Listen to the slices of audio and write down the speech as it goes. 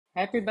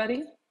Hi,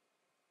 everybody.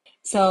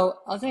 So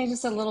I'll tell you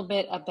just a little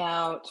bit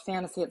about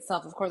fantasy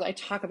itself. Of course, I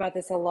talk about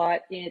this a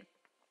lot in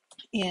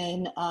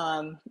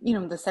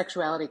the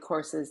sexuality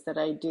courses that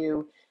I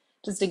do,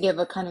 just to give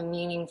a kind of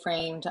meaning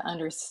frame to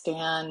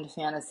understand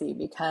fantasy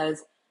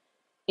because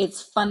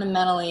it's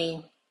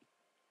fundamentally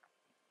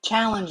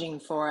challenging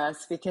for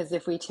us because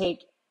if we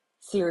take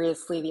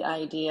seriously the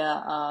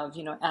idea of,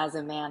 as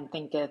a man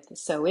thinketh,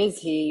 so is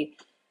he,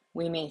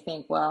 we may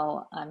think,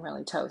 well, I'm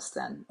really toast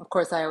then. Of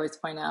course, I always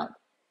point out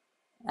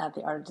at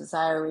the Art of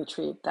Desire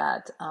retreat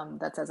that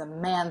that's as a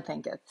man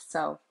thinketh.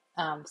 So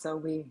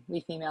we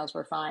females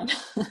were fine.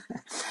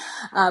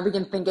 We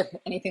can think of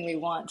anything we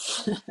want.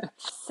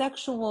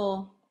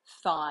 Sexual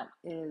thought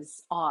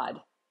is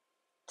odd,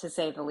 to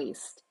say the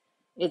least.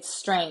 It's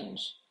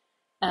strange.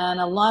 And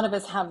a lot of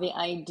us have the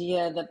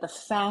idea that the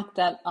fact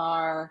that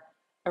our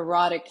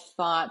erotic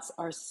thoughts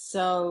are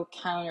so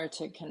counter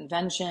to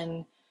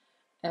convention,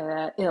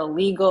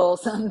 illegal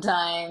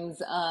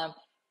sometimes,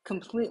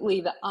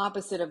 completely the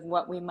opposite of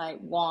what we might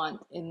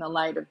want in the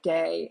light of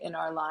day in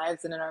our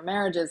lives and in our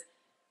marriages,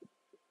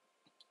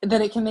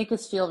 that it can make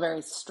us feel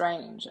very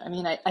strange. I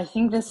mean, I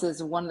think this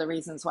is one of the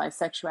reasons why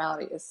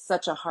sexuality is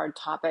such a hard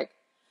topic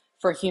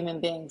for human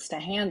beings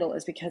to handle,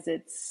 is because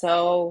it's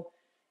so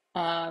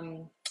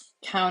um,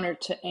 counter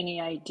to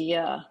any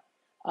idea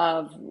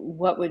of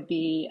what would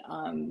be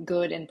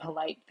good and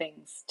polite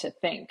things to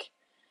think.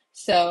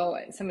 So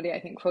somebody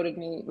I think quoted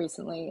me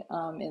recently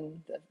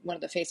one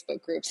of the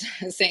Facebook groups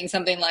saying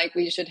something like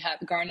we should have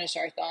garnish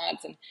our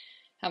thoughts and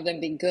have them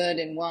be good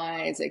and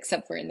wise,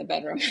 except for in the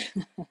bedroom.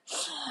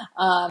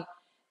 um,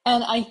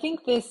 and I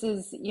think this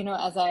is,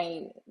 as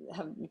I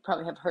have you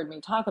probably have heard me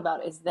talk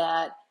about, is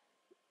that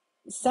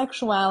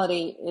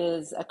sexuality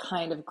is a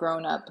kind of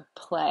grown-up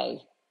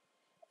play.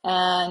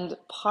 And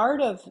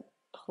part of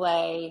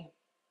play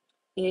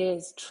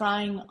is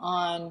trying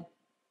on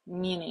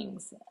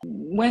meanings.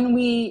 When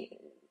we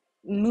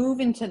move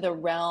into the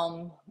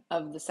realm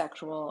of the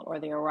sexual or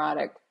the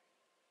erotic,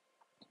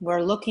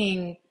 we're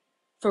looking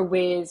for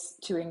ways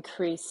to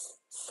increase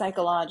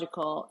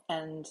psychological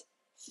and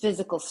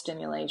physical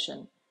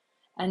stimulation.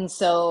 And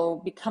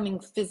so becoming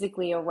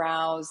physically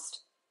aroused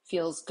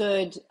feels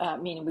good,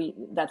 meaning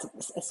that's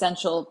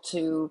essential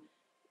to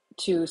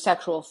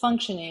sexual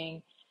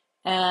functioning,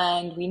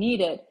 and we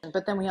need it.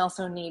 But then we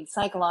also need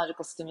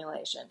psychological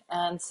stimulation.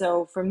 And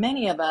so for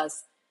many of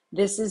us,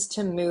 this is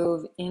to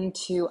move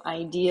into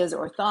ideas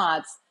or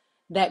thoughts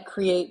that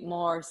create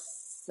more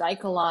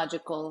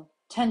psychological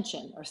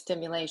tension or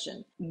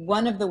stimulation.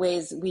 One of the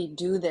ways we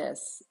do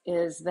this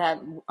is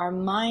that our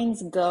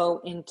minds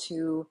go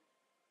into,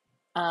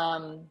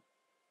 um,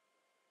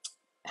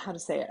 how to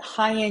say it,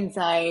 high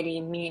anxiety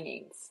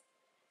meanings,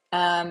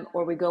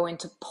 or we go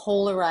into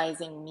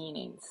polarizing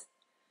meanings.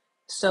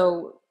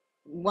 So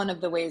one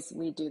of the ways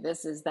we do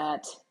this is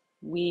that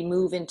we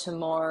move into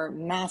more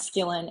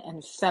masculine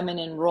and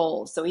feminine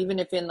roles. So even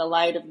if in the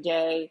light of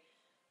day,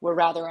 we're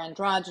rather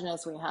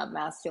androgynous, we have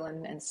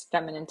masculine and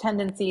feminine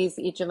tendencies,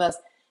 each of us,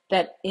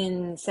 that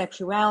in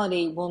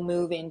sexuality we'll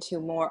move into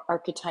more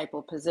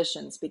archetypal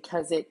positions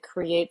because it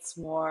creates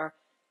more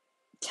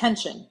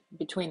tension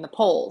between the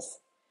poles.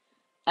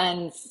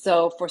 And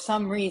so for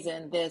some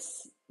reason,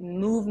 this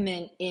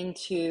movement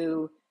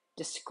into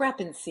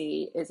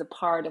discrepancy is a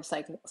part of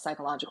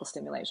psychological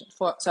stimulation.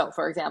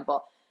 For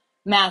example,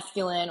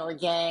 masculine or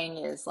yang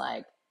is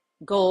like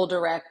goal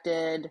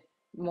directed,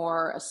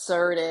 more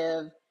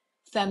assertive.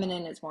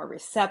 Feminine is more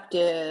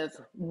receptive,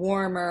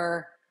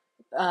 warmer,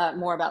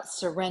 more about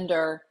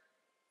surrender.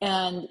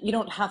 And you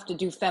don't have to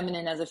do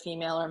feminine as a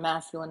female or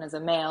masculine as a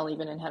male,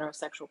 even in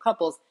heterosexual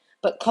couples.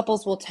 But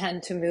couples will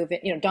tend to move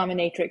it.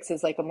 Dominatrix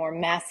is like a more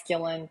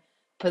masculine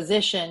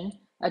position,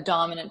 a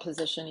dominant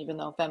position, even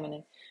though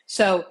feminine.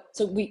 So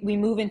we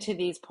move into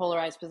these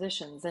polarized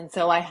positions. And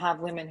so I have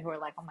women who are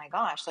like, oh my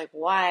gosh, like,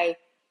 why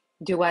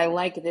do I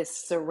like this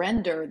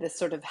surrender, this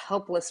sort of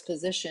helpless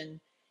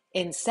position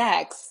in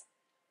sex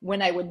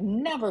when I would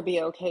never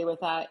be okay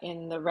with that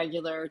in the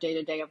regular day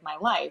to day of my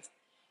life?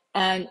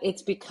 And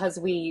it's because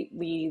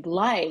we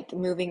like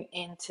moving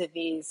into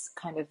these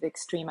kind of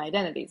extreme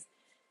identities.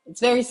 It's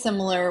very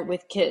similar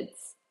with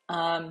kids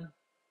that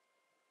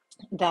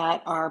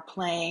are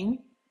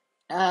playing.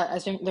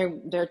 As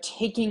they're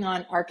taking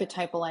on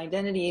archetypal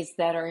identities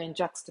that are in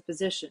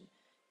juxtaposition: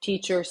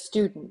 teacher,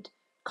 student,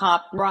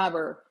 cop,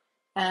 robber,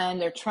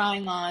 and they're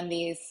trying on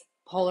these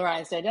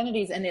polarized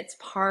identities. And it's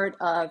part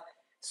of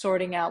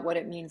sorting out what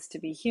it means to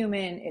be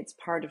human. It's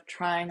part of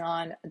trying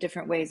on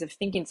different ways of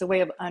thinking. It's a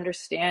way of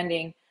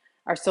understanding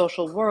our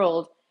social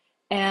world.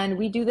 And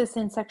we do this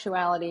in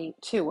sexuality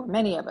too, or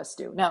many of us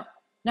do. Now,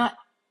 not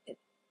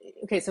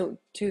okay, so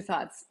two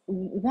thoughts.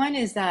 One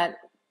is that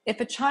if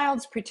a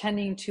child's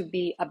pretending to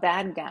be a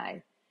bad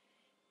guy,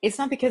 it's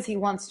not because he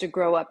wants to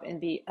grow up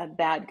and be a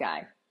bad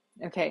guy,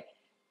 okay?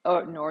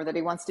 Or nor that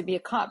he wants to be a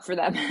cop for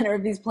that matter,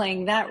 if he's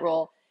playing that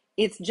role.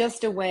 It's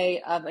just a way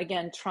of,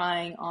 again,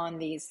 trying on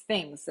these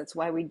things. That's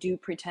why we do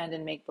pretend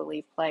and make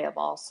believe play of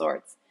all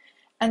sorts.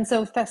 And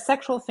so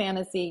sexual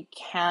fantasy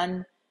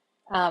can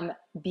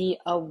be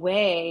a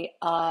way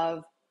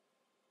of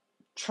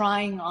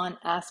trying on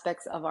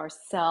aspects of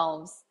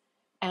ourselves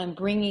and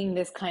bringing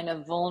this kind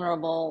of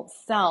vulnerable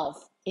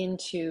self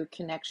into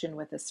connection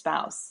with a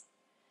spouse.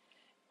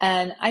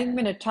 And I'm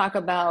going to talk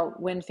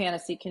about when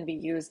fantasy can be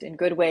used in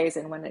good ways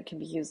and when it can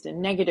be used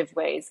in negative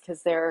ways,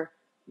 because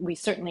we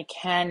certainly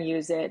can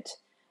use it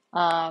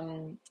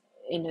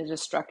in a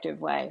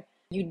destructive way.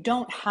 You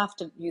don't have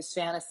to use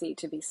fantasy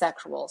to be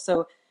sexual.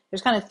 So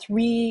there's kind of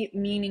three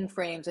meaning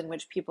frames in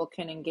which people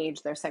can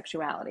engage their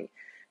sexuality.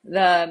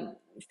 The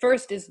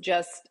first is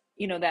just,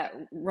 that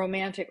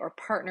romantic or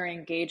partner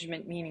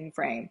engagement meaning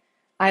frame.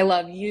 I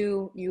love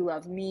you, you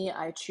love me,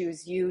 I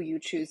choose you, you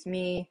choose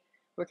me.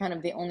 We're kind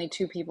of the only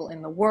two people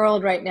in the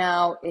world right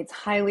now. It's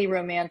highly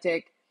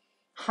romantic,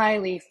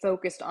 highly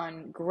focused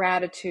on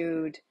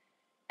gratitude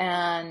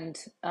and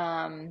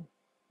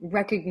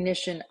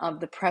recognition of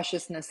the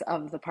preciousness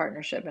of the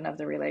partnership and of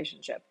the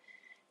relationship.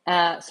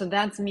 So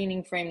that's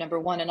meaning frame number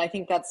one. And I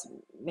think that's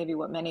maybe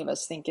what many of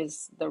us think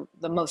is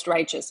the most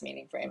righteous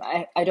meaning frame.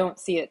 I don't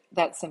see it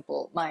that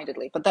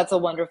simple-mindedly, but that's a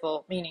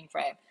wonderful meaning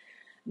frame.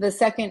 The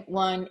second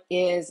one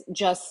is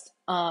just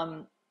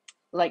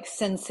like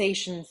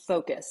sensation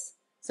focus.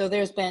 So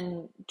there's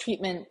been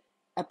treatment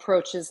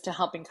approaches to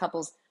helping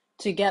couples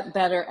to get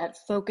better at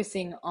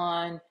focusing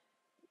on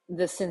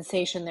the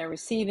sensation they're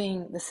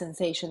receiving, the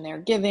sensation they're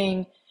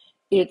giving.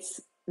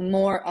 It's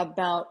more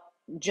about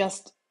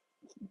just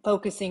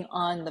focusing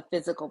on the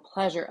physical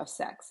pleasure of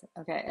sex.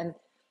 Okay.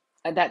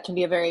 And that can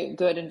be a very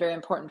good and very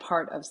important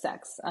part of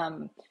sex.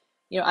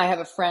 I have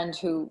a friend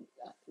who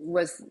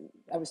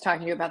I was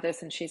talking to you about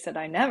this, and she said,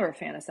 I never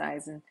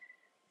fantasize.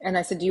 And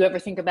I said, do you ever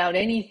think about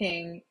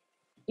anything,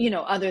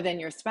 other than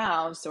your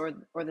spouse or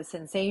the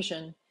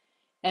sensation?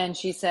 And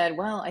she said,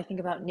 well, I think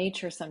about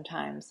nature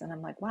sometimes. And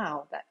I'm like,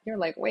 wow, you're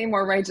like way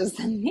more righteous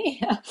than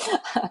me.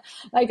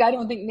 Like, I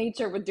don't think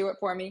nature would do it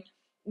for me.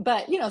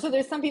 But, so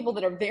there's some people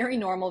that are very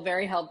normal,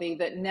 very healthy,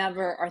 that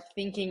never are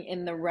thinking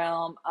in the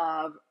realm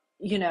of,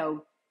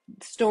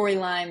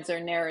 storylines or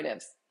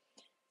narratives.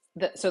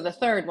 So the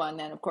third one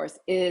then, of course,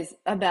 is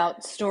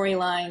about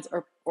storylines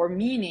or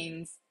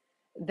meanings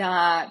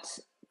that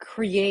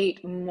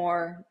create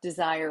more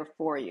desire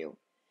for you.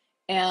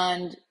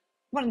 And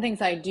one of the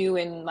things I do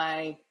in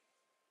my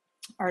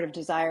Art of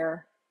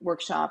Desire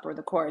workshop or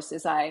the course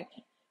is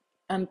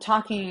I'm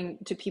talking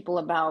to people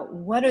about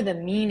what are the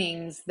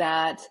meanings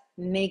that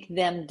make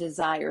them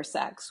desire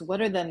sex?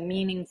 What are the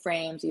meaning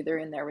frames, either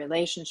in their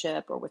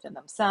relationship or within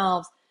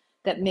themselves,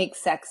 that make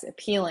sex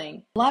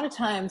appealing? A lot of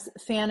times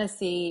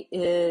fantasy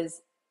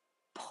is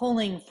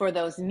pulling for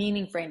those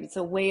meaning frames. It's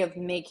a way of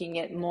making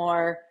it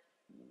more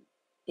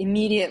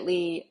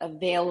immediately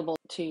available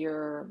to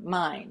your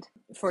mind.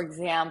 For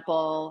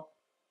example,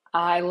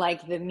 I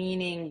like the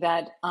meaning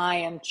that I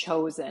am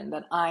chosen,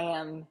 that I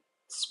am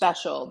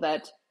special,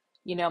 that,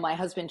 my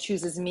husband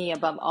chooses me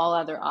above all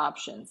other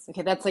options.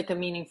 Okay, that's like a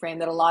meaning frame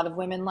that a lot of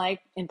women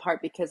like, in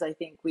part because I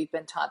think we've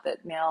been taught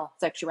that male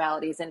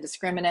sexuality is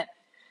indiscriminate.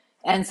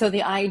 And so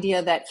the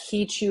idea that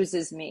he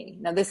chooses me.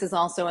 Now, this is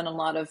also in a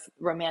lot of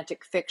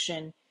romantic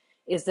fiction,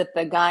 is that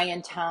the guy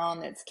in town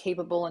that's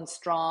capable and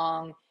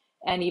strong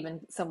and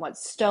even somewhat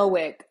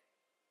stoic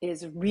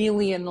is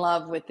really in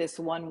love with this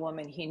one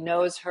woman. He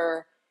knows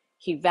her,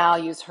 he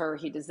values her,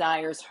 he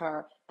desires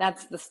her.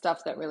 That's the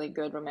stuff that really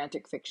good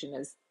romantic fiction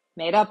is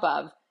made up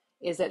of,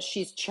 is that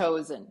she's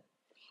chosen.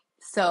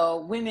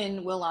 So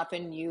women will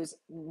often use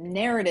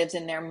narratives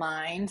in their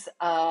minds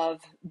of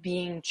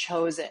being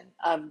chosen,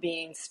 of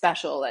being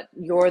special, that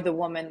you're the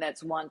woman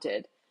that's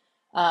wanted,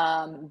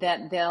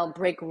 that they'll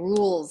break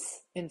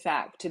rules, in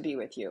fact, to be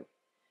with you,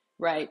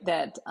 right?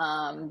 That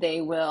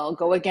they will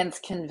go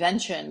against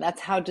convention.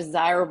 That's how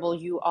desirable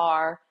you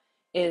are,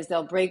 is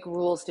they'll break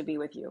rules to be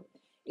with you.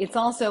 It's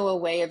also a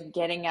way of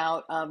getting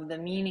out of the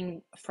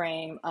meaning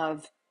frame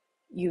of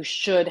you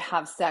should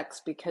have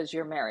sex because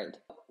you're married.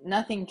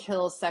 Nothing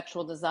kills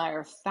sexual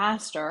desire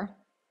faster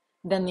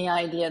than the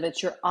idea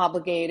that you're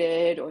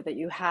obligated or that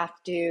you have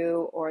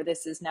to, or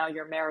this is now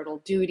your marital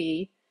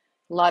duty.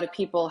 A lot of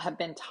people have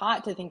been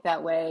taught to think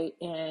that way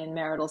in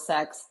marital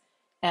sex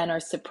and are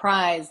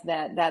surprised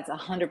that that's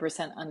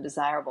 100%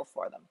 undesirable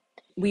for them.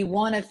 We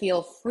want to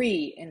feel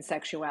free in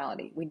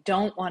sexuality. We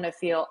don't want to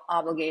feel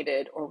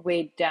obligated or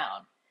weighed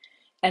down.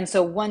 And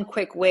so one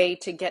quick way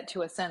to get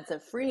to a sense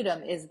of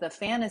freedom is the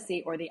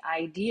fantasy or the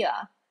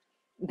idea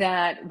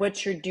that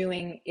what you're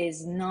doing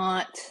is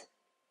not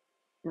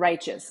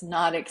righteous,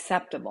 not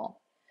acceptable.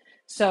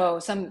 So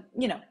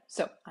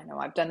so I know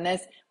I've done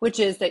this,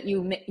 which is that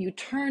you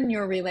turn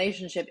your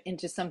relationship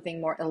into something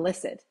more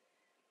illicit,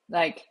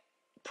 like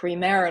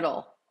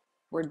premarital,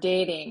 we're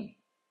dating,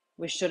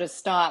 we should have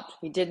stopped,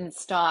 we didn't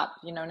stop,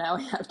 now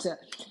we have to,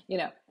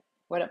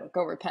 whatever,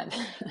 go repent.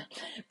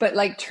 But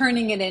like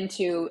turning it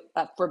into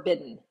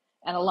forbidden.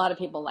 And a lot of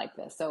people like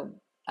this. So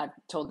I've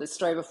told this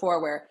story before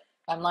where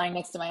I'm lying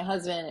next to my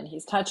husband and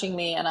he's touching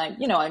me and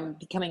I'm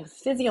becoming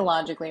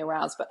physiologically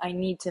aroused, but I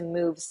need to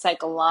move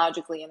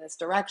psychologically in this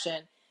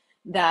direction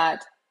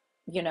that,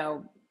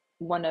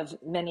 one of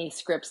many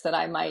scripts that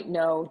I might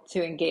know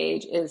to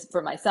engage is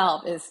for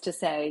myself is to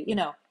say,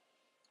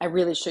 I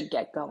really should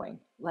get going.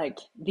 Like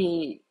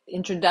the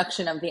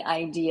introduction of the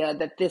idea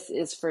that this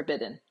is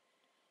forbidden.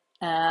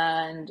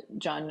 And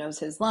John knows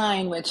his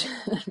line, which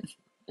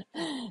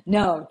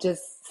no,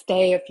 just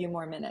stay a few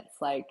more minutes,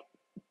 like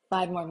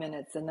 5 more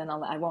minutes, and then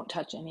I won't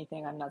touch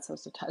anything I'm not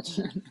supposed to touch.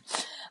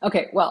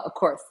 Okay, well, of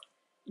course,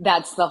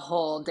 that's the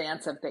whole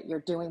dance of that you're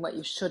doing what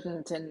you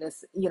shouldn't, and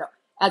this,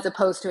 as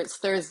opposed to it's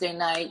Thursday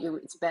night,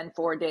 it's been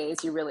 4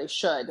 days, you really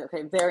should.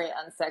 Okay, very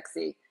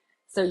unsexy.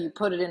 So you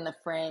put it in the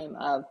frame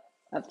of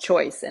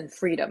choice and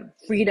freedom.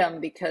 Freedom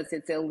because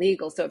it's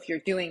illegal. So if you're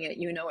doing it,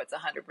 it's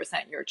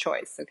 100% your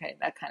choice. Okay,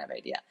 that kind of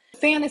idea.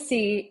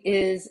 Fantasy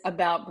is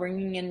about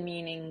bringing in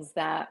meanings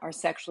that are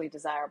sexually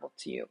desirable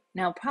to you.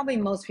 Now, probably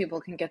most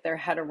people can get their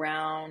head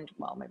around,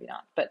 well, maybe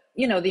not, but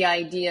the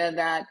idea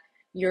that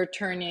you're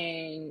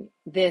turning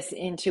this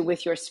into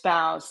with your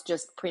spouse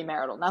just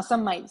premarital. Now,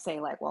 some might say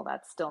like, well,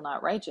 that's still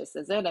not righteous,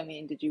 is it? I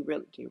mean, do you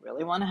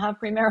really want to have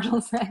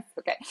premarital sex?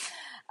 Okay.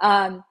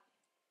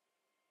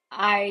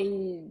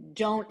 I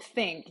don't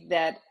think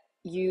that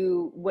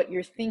what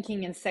you're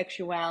thinking in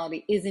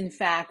sexuality is in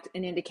fact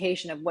an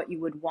indication of what you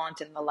would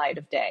want in the light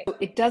of day.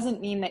 It doesn't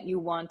mean that you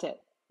want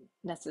it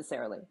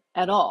necessarily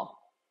at all.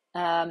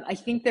 I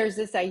think there's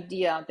this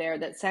idea out there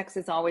that sex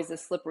is always a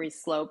slippery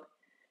slope.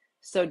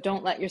 So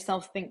don't let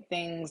yourself think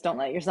things, don't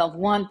let yourself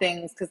want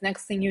things, because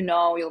next thing you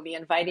know, you'll be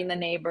inviting the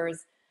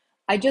neighbors.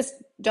 I just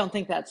don't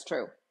think that's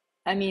true.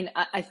 I mean,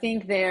 I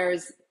think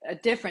there's a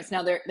difference.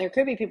 Now, there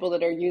could be people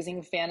that are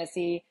using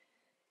fantasy.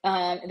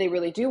 They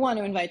really do want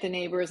to invite the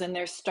neighbors, and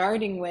they're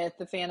starting with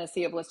the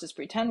fantasy of let's just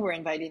pretend we're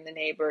inviting the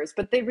neighbors,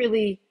 but they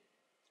really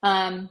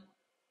are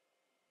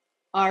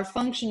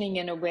functioning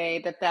in a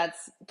way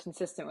that's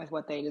consistent with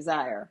what they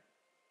desire.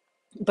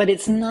 But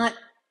it's not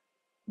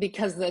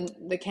because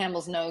the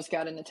camel's nose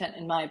got in the tent,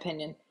 in my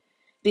opinion,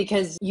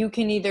 because you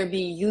can either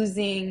be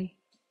using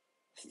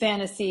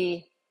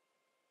fantasy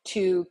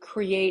to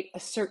create a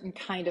certain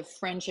kind of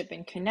friendship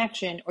and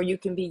connection, or you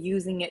can be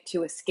using it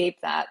to escape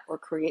that or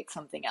create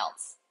something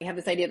else. We have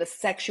this idea that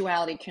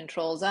sexuality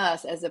controls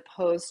us, as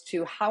opposed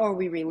to how are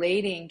we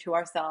relating to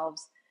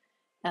ourselves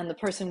and the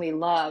person we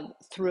love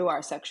through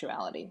our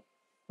sexuality?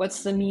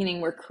 What's the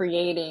meaning we're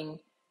creating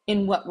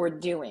in what we're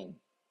doing?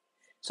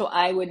 So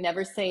I would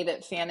never say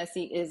that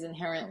fantasy is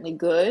inherently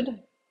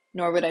good,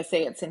 nor would I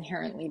say it's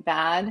inherently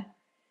bad.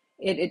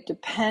 It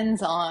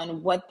depends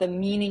on what the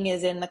meaning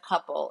is in the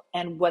couple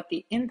and what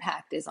the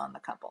impact is on the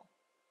couple.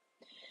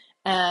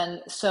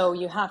 And so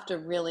you have to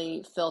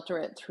really filter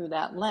it through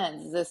that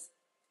lens. This,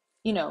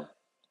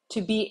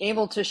 to be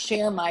able to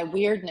share my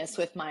weirdness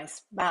with my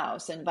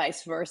spouse and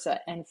vice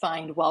versa, and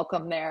find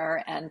welcome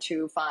there, and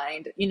to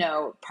find,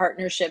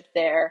 partnership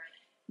there,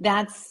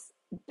 that's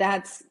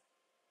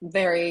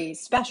very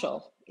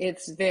special.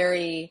 It's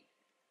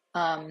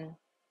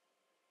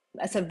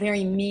a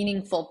very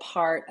meaningful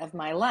part of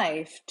my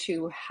life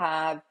to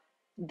have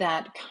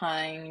that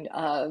kind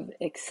of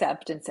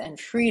acceptance and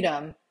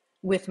freedom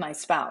with my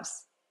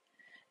spouse.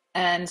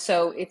 And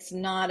so it's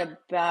not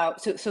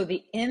about, so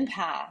the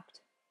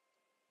impact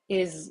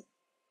is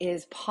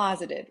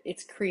positive.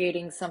 It's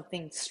creating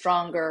something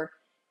stronger.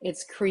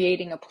 It's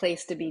creating a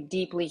place to be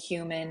deeply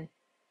human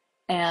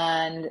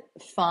and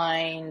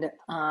find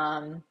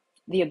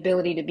the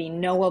ability to be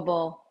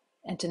knowable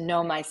and to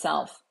know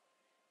myself,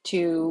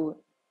 to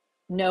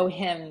know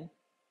him,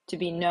 to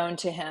be known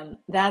to him.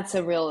 That's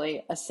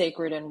a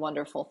sacred and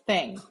wonderful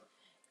thing.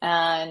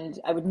 And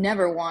I would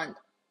never want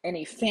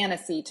any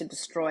fantasy to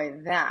destroy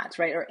that,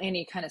 right? Or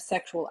any kind of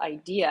sexual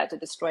idea to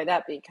destroy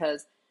that,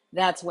 because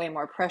that's way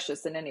more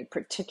precious than any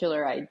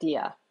particular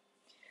idea.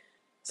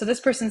 So this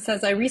person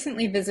says, I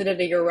recently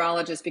visited a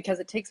urologist because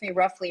it takes me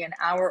roughly an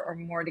hour or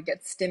more to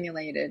get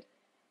stimulated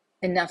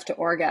enough to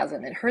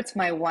orgasm. It hurts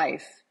my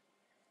wife,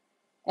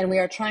 and we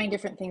are trying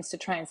different things to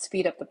try and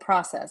speed up the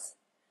process.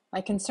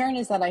 My concern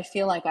is that I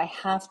feel like I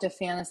have to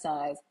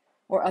fantasize,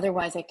 or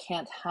otherwise I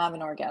can't have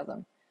an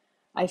orgasm.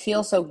 I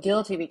feel so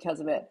guilty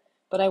because of it,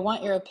 but I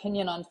want your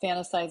opinion on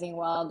fantasizing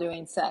while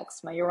doing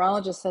sex. My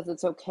urologist says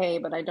it's okay,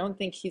 but I don't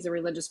think he's a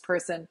religious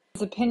person.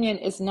 His opinion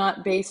is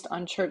not based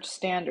on church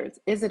standards.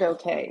 Is it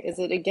okay? Is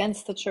it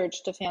against the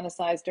church to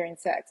fantasize during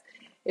sex?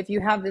 If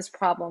you have this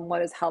problem,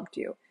 what has helped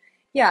you?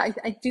 Yeah,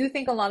 I do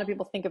think a lot of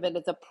people think of it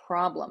as a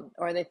problem,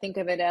 or they think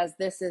of it as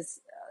this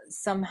is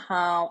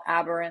somehow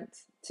aberrant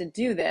to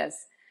do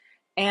this.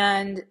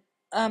 And,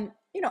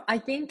 I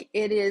think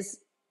it is,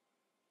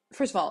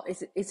 first of all,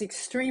 it's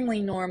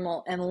extremely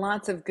normal, and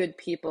lots of good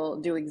people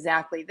do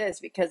exactly this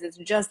because it's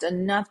just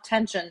enough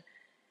tension.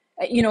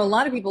 A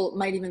lot of people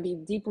might even be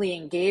deeply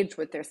engaged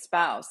with their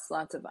spouse,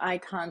 lots of eye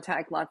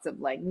contact, lots of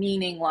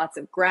meaning, lots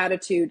of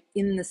gratitude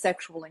in the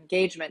sexual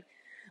engagement.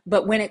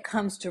 But when it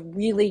comes to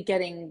really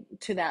getting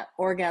to that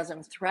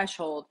orgasm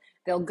threshold,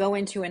 they'll go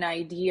into an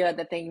idea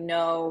that they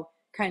know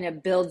kind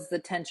of builds the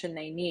tension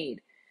they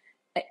need.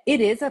 It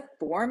is a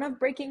form of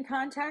breaking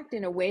contact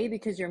in a way,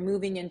 because you're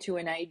moving into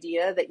an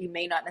idea that you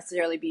may not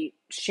necessarily be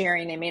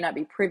sharing, they may not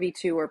be privy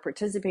to or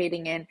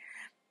participating in.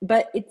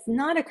 but it's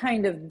not a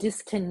kind of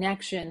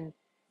disconnection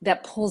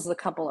that pulls the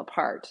couple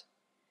apart.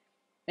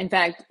 In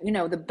fact,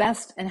 the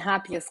best and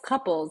happiest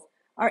couples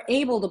are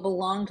able to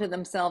belong to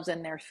themselves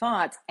and their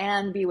thoughts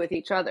and be with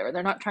each other.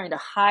 They're not trying to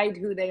hide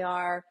who they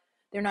are.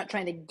 They're not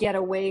trying to get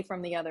away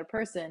from the other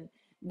person.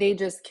 They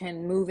just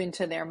can move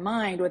into their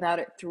mind without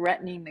it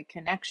threatening the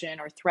connection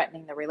or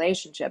threatening the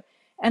relationship.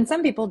 And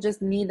some people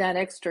just need that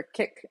extra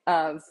kick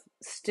of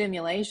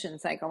stimulation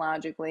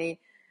psychologically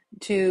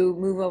to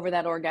move over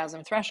that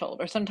orgasm threshold.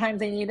 Or sometimes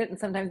they need it and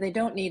sometimes they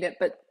don't need it,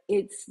 but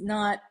it's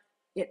not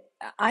it.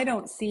 I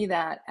don't see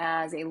that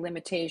as a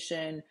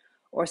limitation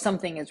or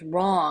something is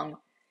wrong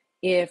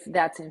if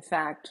that's in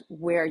fact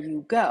where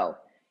you go.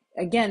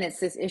 Again, it's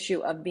this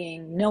issue of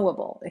being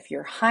knowable. If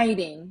you're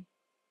hiding,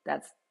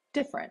 that's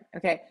different.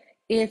 Okay.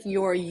 If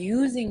you're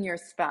using your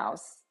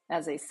spouse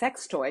as a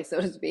sex toy,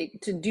 so to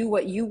speak, to do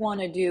what you want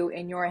to do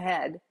in your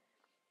head,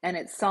 and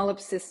it's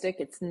solipsistic,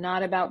 it's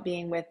not about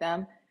being with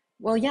them,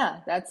 well, yeah,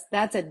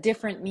 that's a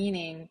different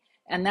meaning,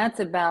 and that's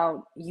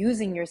about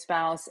using your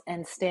spouse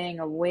and staying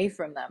away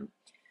from them.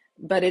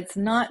 But it's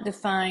not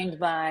defined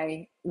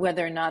by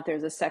whether or not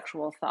there's a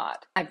sexual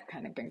thought. I've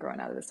kind of been growing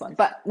out of this one,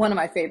 but one of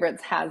my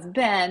favorites has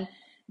been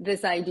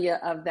this idea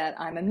of that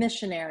I'm a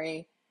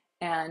missionary,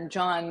 and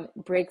John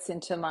breaks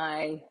into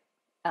my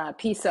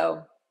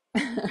piso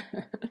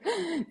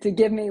to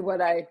give me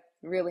what I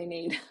really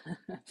need.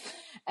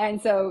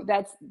 And so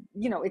that's,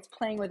 it's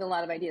playing with a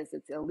lot of ideas.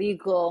 It's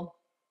illegal,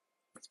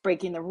 it's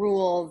breaking the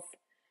rules.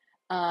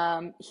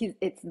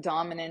 It's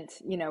dominant,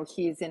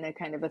 he's in a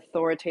kind of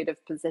authoritative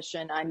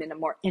position. I'm in a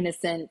more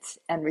innocent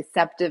and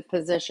receptive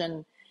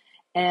position.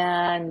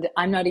 And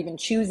I'm not even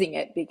choosing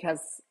it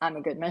because I'm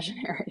a good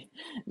missionary,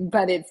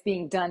 but it's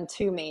being done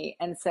to me.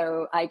 And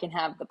so I can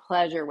have the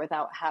pleasure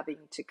without having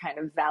to kind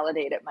of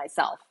validate it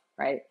myself,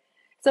 right?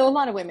 So a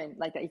lot of women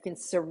like that, you can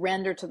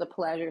surrender to the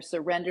pleasure,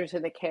 surrender to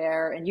the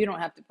care, and you don't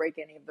have to break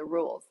any of the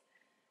rules,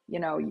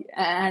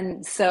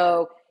 and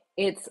so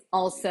it's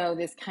also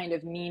this kind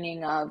of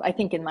meaning of, I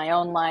think in my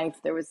own life,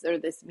 there was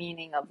this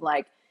meaning of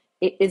like,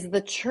 is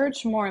the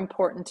church more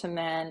important to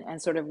men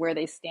and sort of where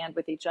they stand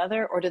with each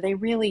other, or do they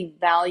really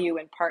value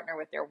and partner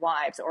with their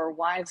wives, or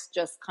wives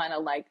just kind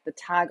of like the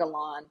tag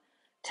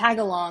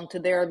along to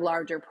their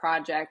larger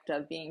project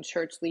of being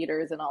church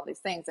leaders and all these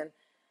things. And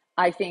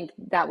I think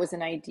that was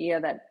an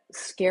idea that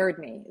scared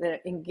me,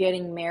 that in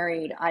getting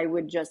married, I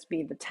would just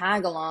be the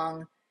tag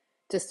along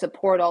to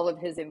support all of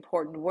his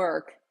important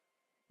work,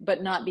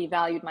 but not be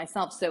valued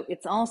myself. So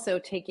it's also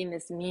taking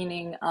this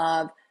meaning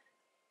of,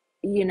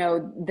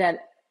 that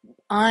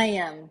I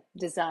am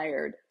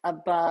desired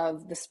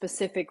above the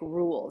specific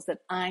rules, that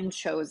I'm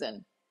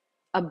chosen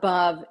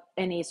above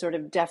any sort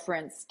of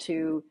deference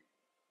to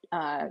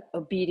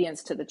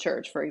obedience to the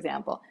church, for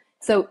example.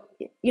 So,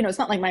 it's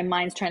not like my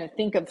mind's trying to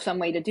think of some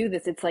way to do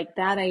this. It's like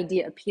that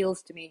idea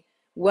appeals to me.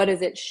 What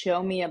does it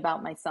show me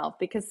about myself?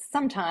 Because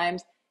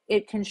sometimes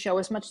it can show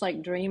us, much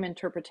like dream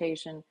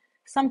interpretation,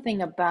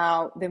 something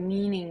about the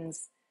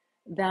meanings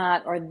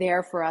that are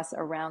there for us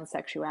around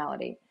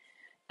sexuality.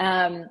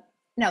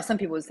 Now, some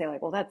people would say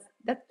like, well, that's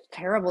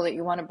terrible that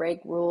you want to break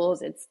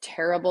rules. It's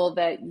terrible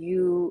that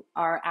you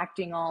are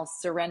acting all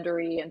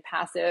surrendery and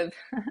passive.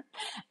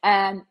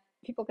 And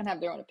people can have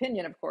their own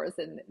opinion, of course,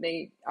 and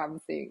they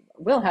obviously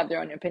will have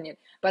their own opinion,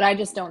 but I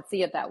just don't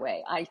see it that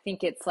way. I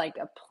think it's like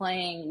a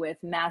playing with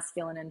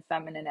masculine and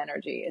feminine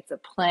energy. It's a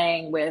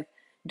playing with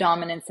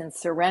dominance and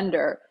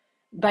surrender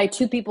by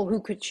two people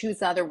who could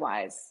choose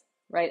otherwise,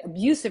 right?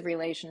 Abusive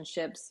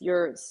relationships,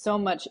 you're so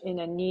much in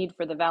a need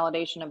for the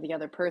validation of the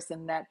other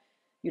person that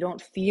you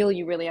don't feel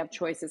you really have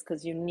choices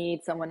because you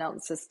need someone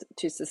else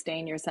to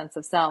sustain your sense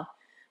of self.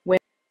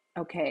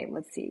 Okay,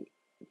 let's see.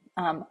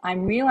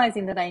 I'm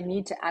realizing that I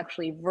need to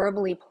actually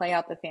verbally play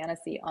out the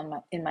fantasy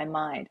in my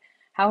mind.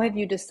 How have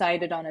you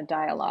decided on a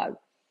dialogue,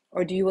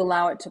 or do you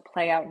allow it to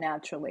play out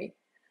naturally?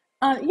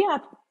 Yeah,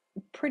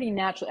 pretty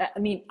naturally. I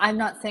mean, I'm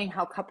not saying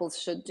how couples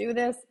should do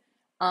this.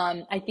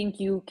 I think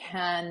you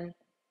can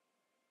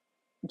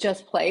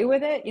just play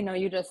with it.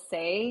 You just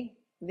say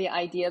the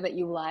idea that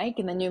you like,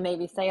 and then you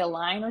maybe say a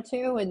line or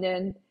two, and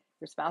then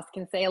your spouse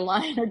can say a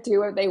line or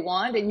two if they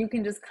want, and you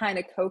can just kind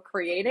of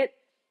co-create it.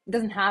 It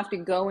doesn't have to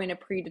go in a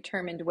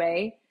predetermined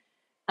way.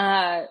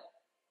 Uh,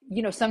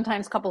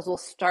 sometimes couples will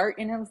start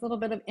in a little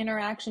bit of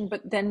interaction,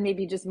 but then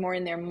maybe just more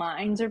in their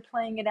minds are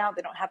playing it out.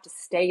 They don't have to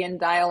stay in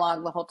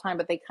dialogue the whole time,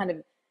 but they kind of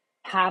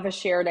have a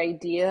shared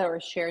idea or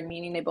a shared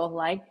meaning they both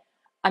like.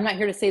 I'm not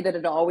here to say that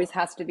it always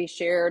has to be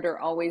shared or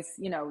always,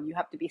 you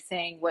have to be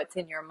saying what's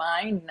in your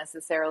mind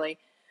necessarily.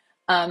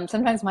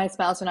 Sometimes my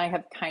spouse and I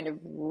have kind of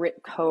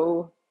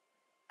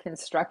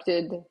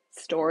constructed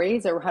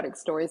stories, erotic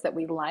stories that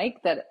we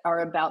like, that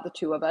are about the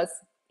two of us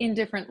in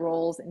different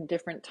roles, in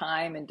different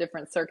time, in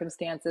different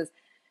circumstances,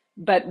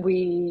 but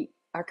we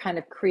are kind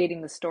of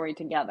creating the story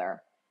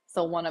together.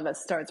 So one of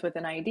us starts with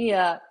an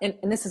idea, and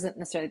this isn't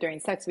necessarily during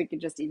sex, we could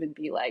just even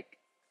be like,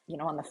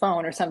 on the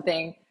phone or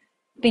something,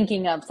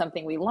 thinking of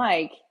something we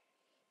like.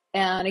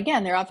 And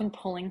again, they're often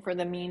pulling for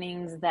the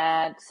meanings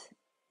that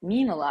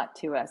mean a lot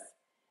to us.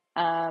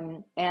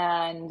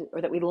 and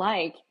or that we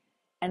like.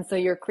 And so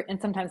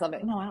and sometimes I'll be,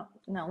 no,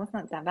 no, let's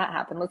not have that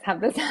happen. Let's have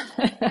this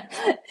happen.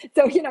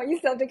 So, you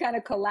still have to kind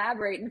of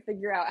collaborate and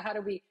figure out how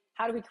do we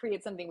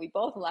create something we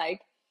both like.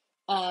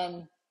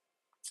 Um,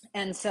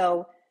 and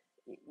so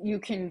you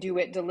can do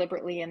it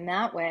deliberately in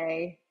that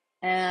way.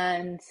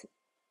 And,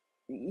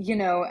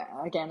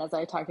 again, as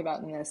I talked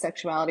about in the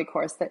sexuality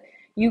course, that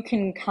you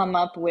can come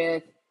up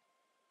with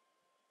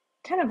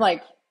kind of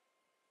like,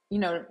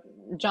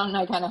 John and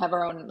I kind of have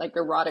our own like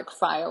erotic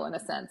file in a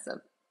sense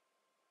of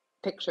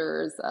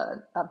pictures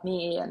of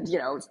me and,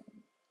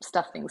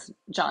 stuff things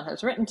John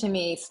has written to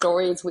me,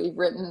 stories we've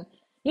written.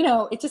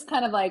 It's just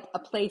kind of like a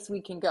place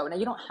we can go. Now,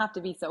 you don't have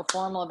to be so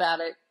formal about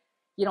it.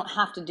 You don't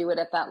have to do it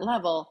at that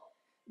level,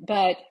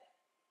 but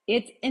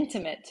it's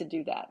intimate to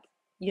do that.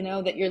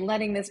 That you're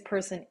letting this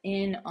person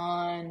in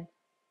on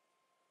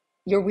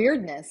your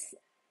weirdness.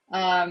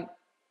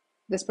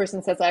 This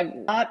person says, I've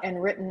thought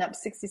and written up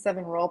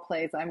 67 role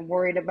plays. I'm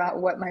worried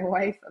about what my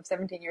wife of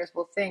 17 years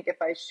will think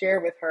if I share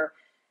with her.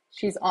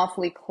 She's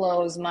awfully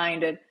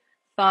close-minded.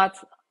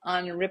 Thoughts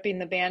on ripping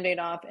the Band-Aid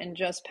off and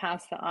just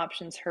pass the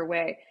options her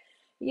way.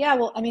 Yeah,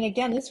 well, I mean,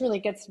 again, this really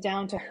gets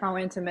down to how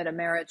intimate a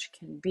marriage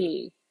can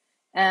be.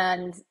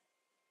 And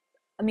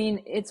I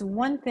mean, it's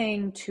one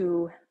thing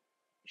to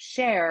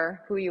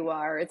share who you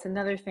are. It's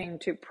another thing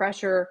to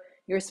pressure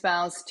your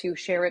spouse to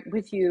share it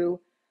with you,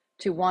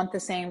 to want the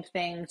same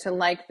thing, to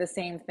like the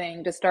same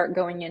thing, to start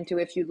going into,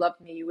 if you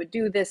loved me, you would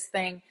do this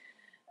thing.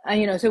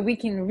 So we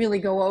can really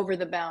go over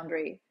the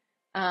boundary.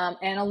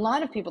 And a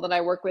lot of people that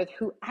I work with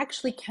who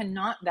actually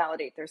cannot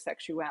validate their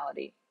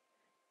sexuality,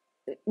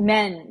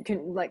 men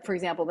can, like, for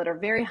example, that are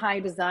very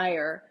high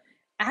desire,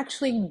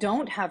 actually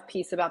don't have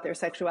peace about their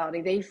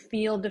sexuality. They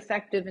feel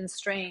defective and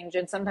strange,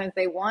 and sometimes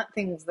they want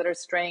things that are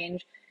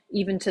strange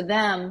even to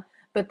them,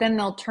 but then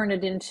they'll turn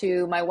it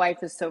into, my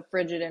wife is so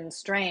frigid and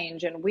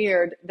strange and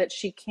weird that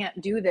she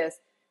can't do this.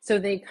 So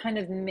they kind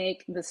of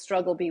make the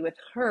struggle be with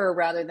her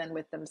rather than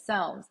with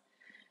themselves.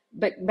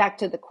 But back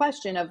to the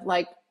question of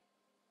like,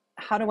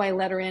 how do I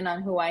let her in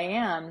on who I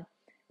am?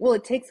 Well,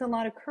 it takes a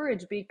lot of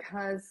courage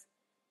because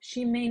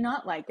she may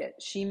not like it.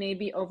 She may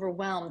be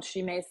overwhelmed.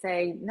 She may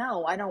say,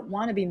 no, I don't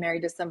want to be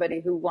married to somebody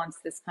who wants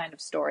this kind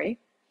of story.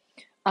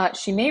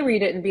 She may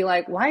read it and be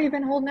like, why have you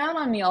been holding out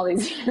on me all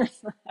these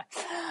years?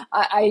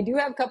 I do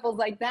have couples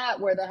like that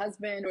where the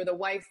husband or the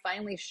wife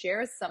finally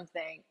shares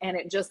something and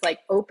it just like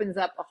opens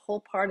up a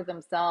whole part of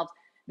themselves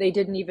they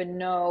didn't even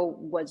know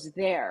was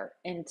there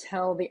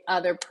until the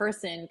other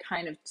person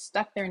kind of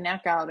stuck their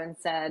neck out and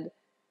said,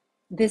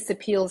 this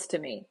appeals to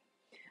me.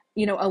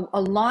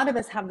 A lot of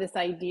us have this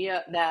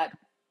idea that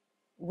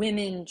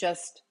women a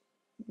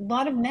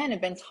lot of men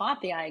have been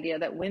taught the idea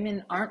that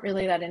women aren't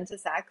really that into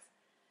sex,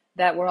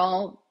 that we're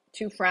all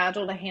too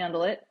fragile to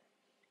handle it.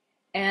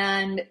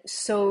 And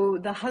so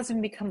the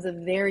husband becomes a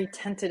very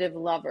tentative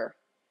lover,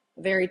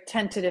 a very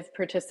tentative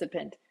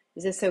participant.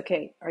 Is this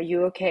okay? Are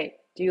you okay?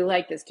 Do you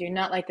like this? Do you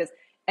not like this?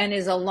 And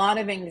is a lot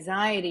of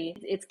anxiety.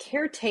 It's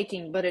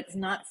caretaking, but it's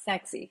not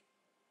sexy.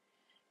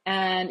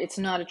 And it's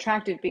not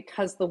attractive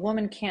because the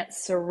woman can't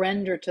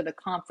surrender to the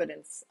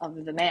confidence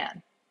of the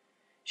man.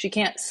 She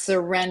can't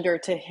surrender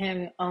to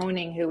him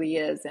owning who he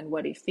is and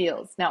what he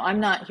feels. Now, I'm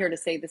not here to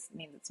say this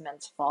means it's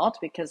men's fault,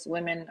 because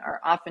women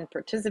are often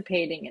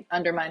participating in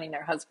undermining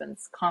their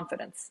husband's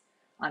confidence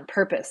on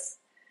purpose.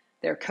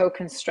 They're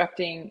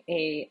co-constructing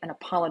an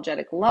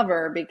apologetic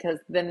lover because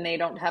then they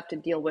don't have to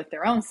deal with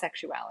their own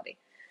sexuality.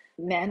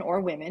 Men or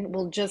women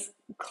will just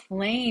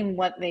claim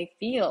what they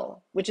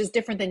feel, which is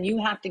different than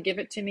you have to give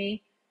it to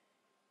me.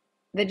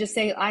 They just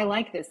say, I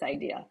like this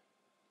idea.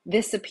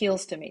 This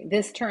appeals to me.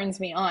 This turns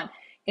me on.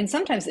 And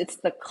sometimes it's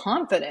the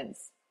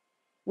confidence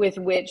with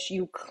which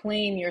you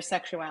claim your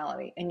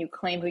sexuality and you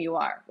claim who you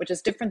are, which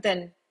is different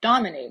than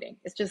dominating.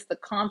 It's just the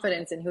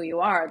confidence in who you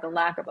are, the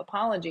lack of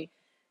apology,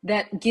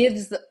 that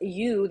gives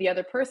you, the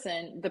other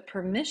person, the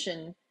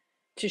permission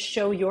to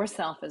show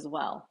yourself as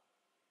well.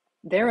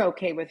 They're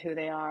okay with who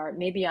they are.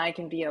 Maybe I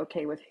can be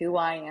okay with who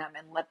I am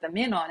and let them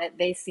in on it.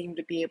 They seem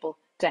to be able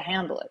to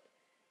handle it,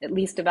 at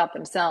least about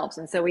themselves.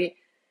 And so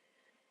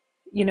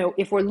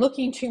if we're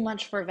looking too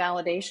much for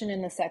validation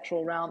in the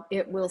sexual realm,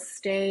 it will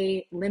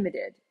stay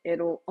limited.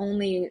 It'll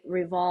only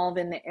revolve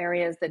in the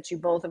areas that you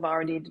both have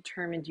already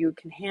determined you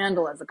can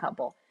handle as a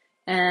couple.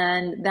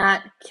 And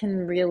that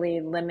can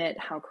really limit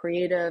how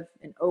creative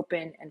and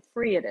open and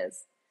free it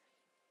is.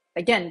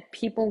 Again,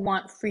 people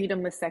want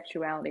freedom with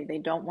sexuality. They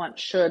don't want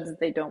shoulds.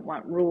 They don't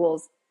want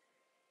rules,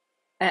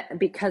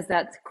 because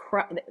that's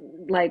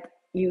like,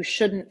 you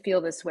shouldn't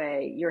feel this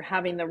way. You're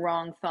having the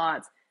wrong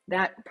thoughts.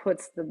 That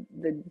puts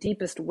the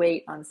deepest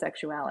weight on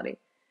sexuality.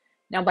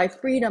 Now, by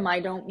freedom, I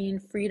don't mean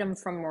freedom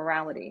from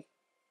morality.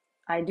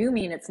 I do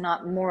mean it's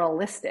not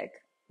moralistic,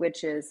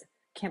 which is,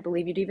 can't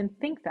believe you'd even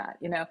think that,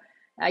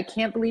 I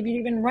can't believe you'd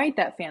even write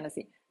that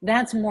fantasy.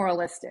 That's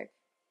moralistic.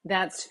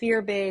 That's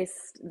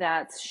fear-based.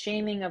 That's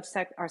shaming of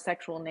our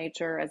sexual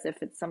nature as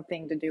if it's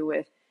something to do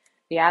with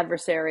the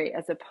adversary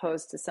as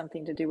opposed to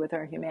something to do with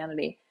our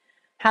humanity.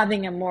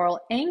 Having a moral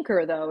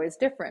anchor, though, is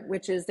different,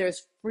 which is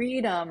there's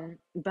freedom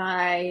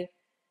by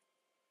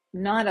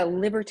not a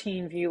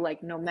libertine view,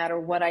 like no matter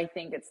what I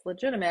think it's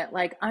legitimate.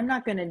 Like, I'm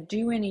not going to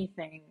do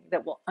anything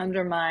that will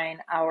undermine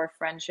our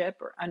friendship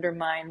or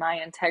undermine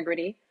my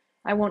integrity.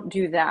 I won't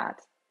do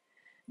that.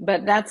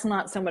 But that's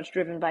not so much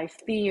driven by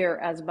fear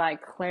as by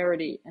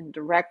clarity and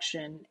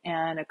direction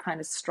and a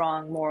kind of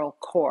strong moral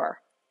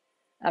core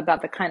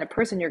about the kind of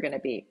person you're going to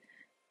be.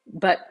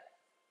 But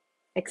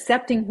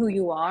accepting who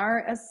you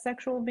are as a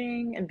sexual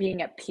being and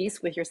being at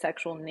peace with your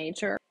sexual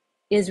nature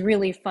is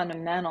really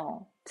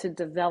fundamental to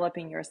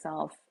developing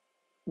yourself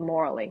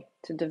morally,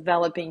 to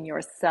developing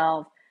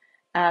yourself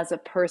as a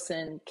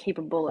person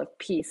capable of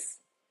peace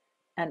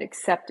and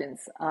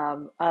acceptance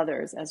of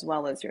others as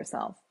well as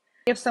yourself.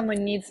 If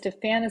someone needs to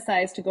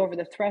fantasize to go over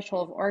the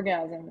threshold of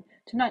orgasm,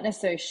 to not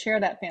necessarily share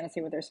that fantasy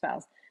with their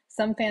spouse.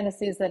 Some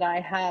fantasies that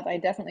I have, I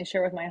definitely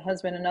share with my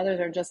husband, and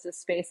others are just a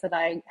space that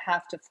I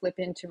have to flip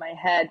into my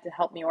head to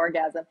help me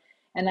orgasm,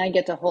 and I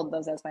get to hold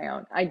those as my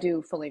own. I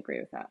do fully agree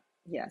with that.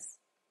 Yes,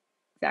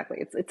 exactly.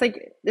 It's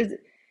like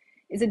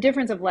it's a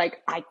difference of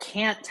like, I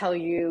can't tell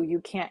you, you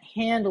can't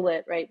handle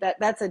it, right?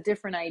 That's a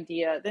different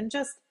idea than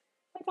just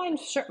like, I'm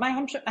sure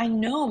I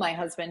know my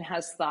husband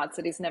has thoughts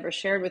that he's never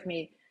shared with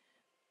me,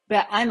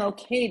 but I'm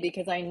okay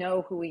because I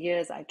know who he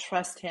is. I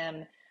trust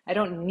him. I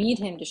don't need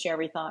him to share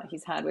every thought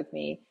he's had with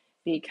me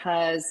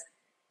because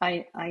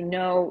I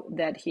know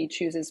that he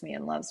chooses me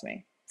and loves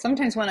me.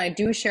 Sometimes when I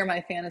do share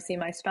my fantasy,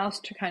 my spouse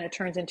kind of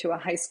turns into a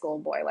high school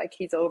boy, like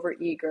he's over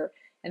eager,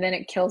 and then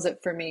it kills it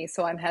for me.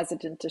 So I'm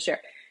hesitant to share.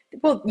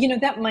 Well,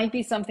 that might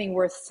be something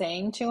worth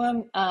saying to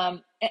him.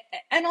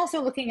 And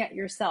also looking at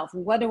yourself.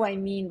 What do I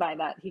mean by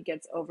that? He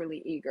gets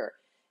overly eager.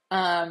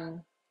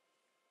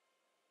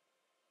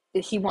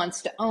 He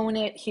wants to own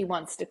it. He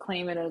wants to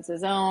claim it as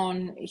his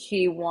own.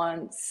 He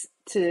wants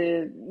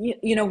to,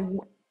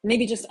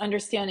 maybe just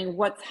understanding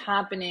what's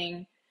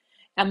happening.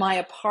 Am I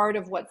a part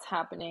of what's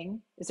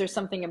happening? Is there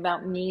something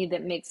about me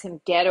that makes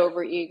him get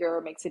overeager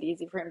or makes it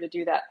easy for him to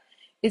do that?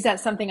 Is that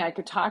something I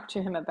could talk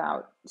to him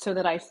about so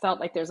that I felt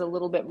like there's a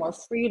little bit more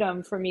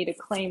freedom for me to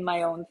claim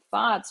my own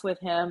thoughts with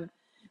him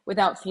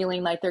without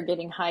feeling like they're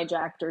getting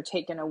hijacked or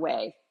taken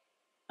away?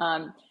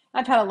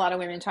 I've had a lot of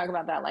women talk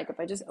about that. Like, if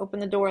I just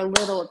open the door a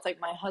little, it's like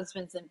my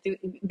husband's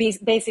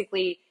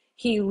basically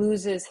he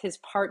loses his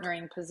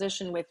partnering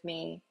position with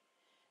me,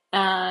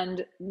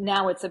 and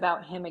now it's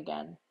about him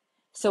again.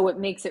 So it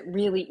makes it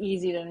really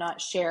easy to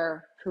not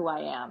share who I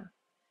am.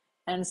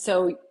 And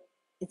so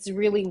it's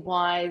really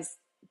wise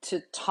to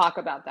talk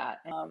about that.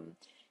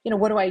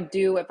 What do I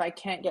do if I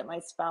can't get my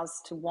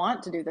spouse to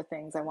want to do the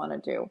things I want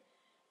to do?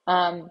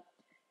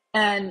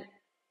 And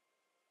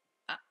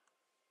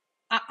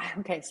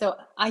okay, so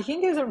I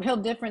think there's a real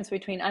difference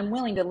between I'm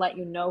willing to let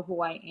you know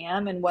who I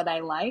am and what I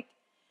like.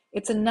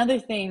 It's another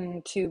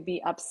thing to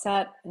be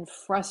upset and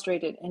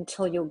frustrated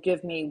until you'll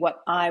give me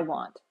what I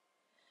want.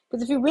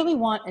 Because if you really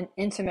want an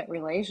intimate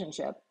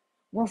relationship,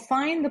 well,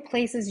 find the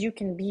places you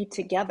can be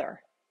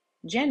together,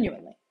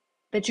 genuinely,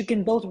 that you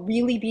can both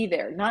really be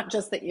there, not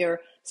just that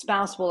your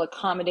spouse will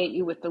accommodate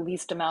you with the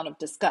least amount of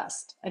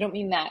disgust. I don't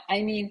mean that.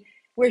 I mean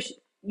where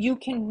you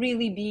can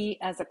really be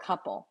as a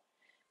couple,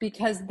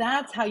 because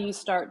that's how you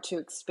start to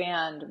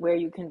expand where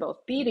you can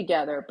both be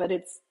together. But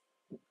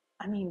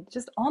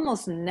just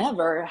almost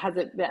never has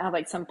it been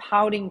like some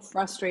pouting,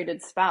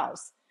 frustrated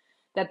spouse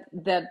that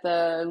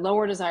the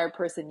lower desired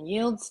person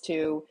yields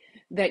to,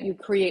 that you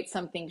create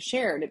something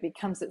shared. It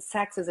becomes that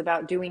sex is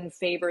about doing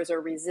favors or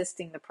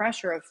resisting the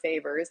pressure of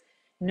favors,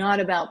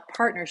 not about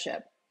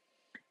partnership.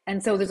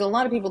 And so there's a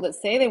lot of people that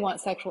say they want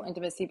sexual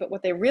intimacy, but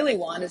what they really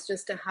want is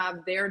just to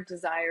have their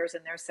desires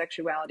and their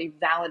sexuality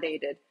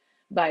validated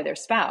by their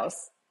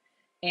spouse,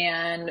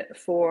 and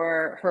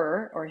for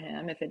her or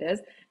him, if it is,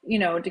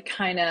 to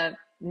kind of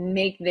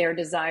make their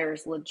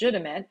desires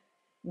legitimate,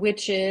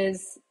 which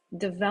is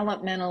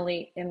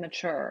developmentally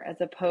immature, as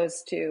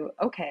opposed to,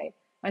 okay,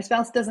 my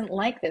spouse doesn't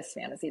like this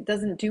fantasy. It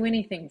doesn't do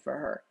anything for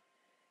her.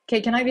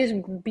 Okay, can I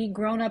be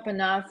grown up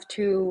enough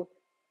to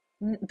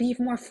be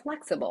more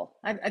flexible?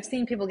 I've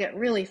seen people get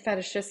really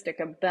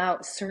fetishistic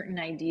about certain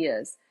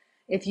ideas.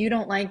 If you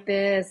don't like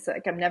this,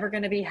 like, I'm never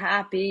going to be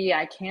happy.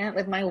 I can't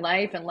live my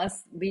life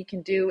unless we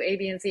can do A,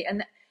 B, and C.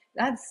 And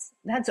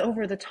that's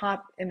over the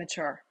top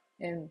immature,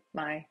 in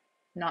my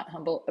not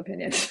humble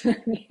opinion.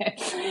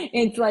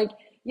 It's like,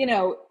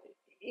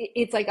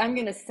 it's like I'm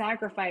going to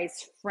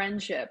sacrifice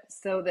friendship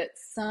so that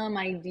some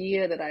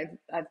idea that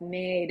I've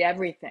made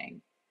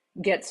everything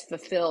gets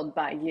fulfilled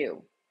by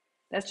you.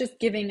 That's just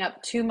giving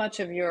up too much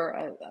of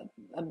your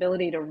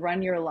ability to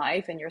run your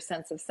life and your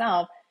sense of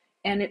self,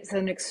 and it's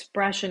an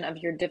expression of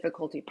your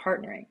difficulty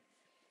partnering.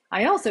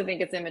 I also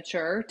think it's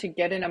immature to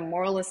get in a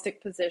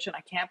moralistic position.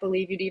 I can't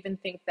believe you'd even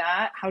think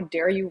that. How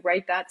dare you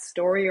write that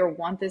story or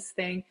want this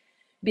thing?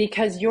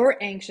 Because you're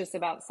anxious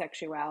about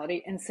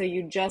sexuality, and so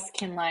you just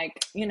can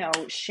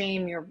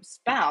shame your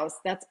spouse.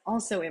 That's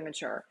also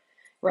immature.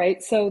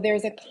 Right? So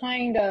there's a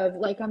kind of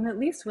like, I'm at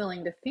least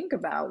willing to think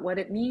about what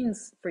it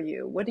means for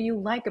you. What do you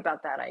like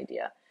about that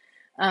idea?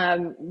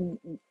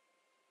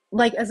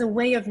 like as a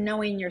way of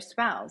knowing your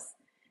spouse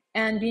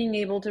and being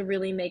able to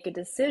really make a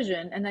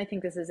decision. And I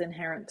think this is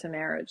inherent to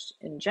marriage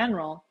in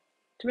general,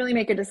 to really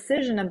make a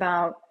decision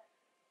about,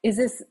 is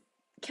this,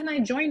 can I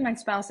join my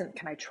spouse and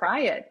can I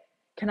try it?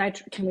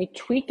 Can we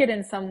tweak it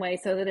in some way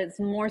so that it's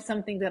more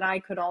something that I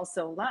could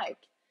also like,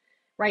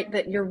 right?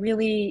 That you're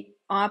really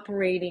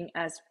operating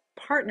as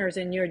partners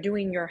and you're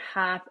doing your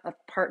half of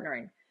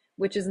partnering,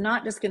 which is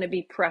not just going to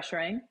be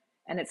pressuring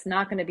and it's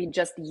not going to be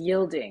just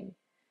yielding.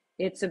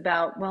 It's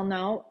about, well,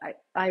 no,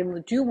 I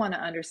do want to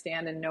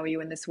understand and know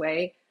you in this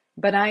way,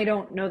 but I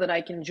don't know that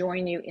I can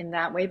join you in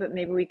that way, but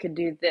maybe we could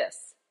do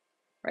this,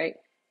 right?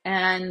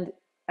 And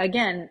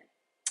again,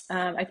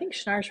 I think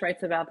Schnarch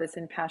writes about this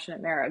in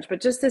Passionate Marriage, but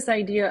just this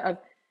idea of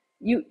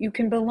you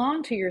can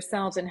belong to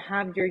yourselves and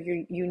have your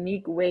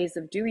unique ways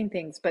of doing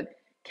things, but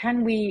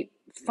can we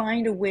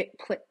find a way,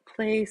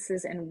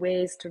 places and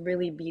ways to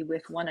really be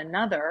with one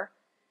another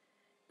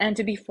and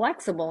to be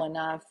flexible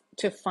enough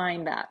to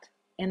find that?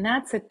 And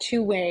that's a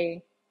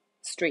two-way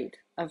street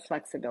of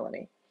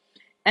flexibility.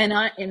 And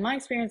in my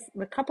experience,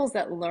 the couples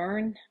that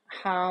learn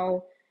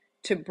how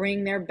to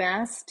bring their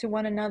best to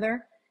one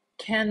another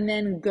can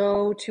then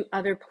go to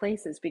other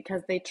places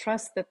because they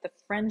trust that the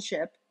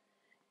friendship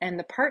and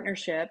the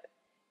partnership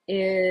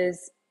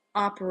is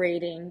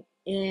operating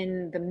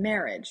in the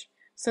marriage.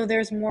 So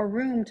there's more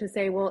room to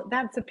say, well,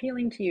 that's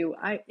appealing to you.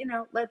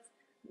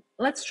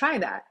 Let's try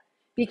that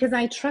because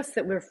I trust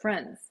that we're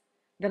friends,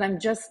 that I'm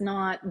just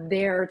not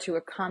there to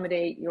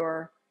accommodate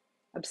your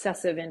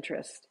obsessive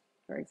interest,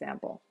 for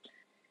example.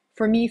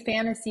 For me,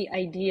 fantasy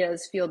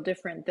ideas feel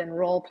different than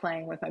role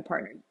playing with my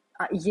partner.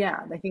 Yeah,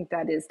 I think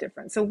that is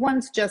different. So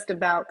one's just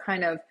about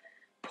kind of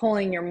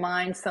pulling your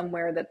mind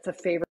somewhere that's a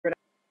favorite.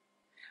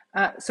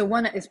 So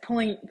one is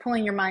pulling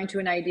your mind to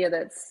an idea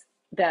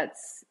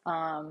that's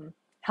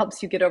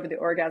helps you get over the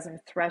orgasm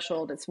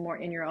threshold. It's more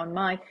in your own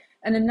mind.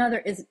 And another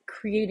is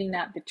creating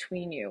that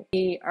between you.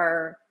 We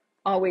are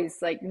always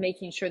like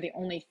making sure the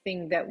only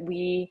thing that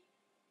we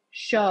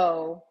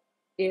show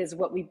is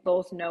what we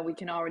both know we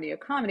can already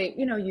accommodate.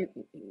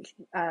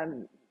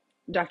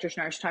 Dr.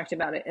 Schnarch talked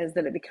about it as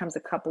that it becomes a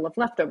couple of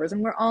leftovers,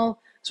 and we're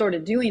all sort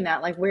of doing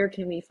that. Like, where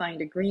can we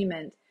find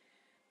agreement?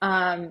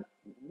 That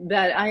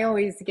I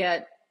always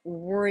get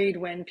worried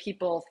when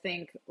people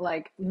think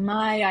like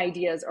my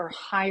ideas are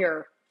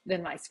higher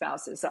than my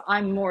spouse's. So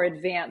I'm more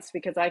advanced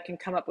because I can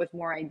come up with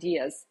more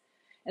ideas.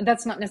 And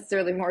that's not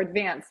necessarily more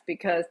advanced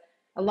because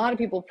a lot of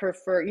people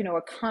prefer,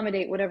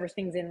 accommodate whatever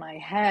thing's in my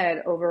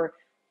head over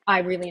I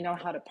really know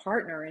how to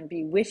partner and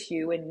be with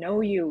you and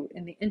know you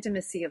in the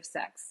intimacy of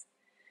sex,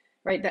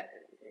 right?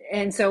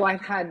 And so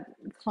I've had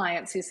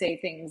clients who say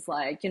things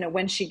like,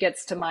 when she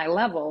gets to my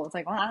level, it's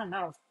like, well, I don't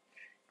know if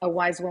a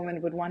wise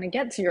woman would want to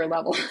get to your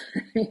level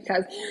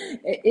because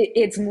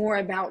it's more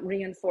about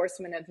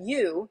reinforcement of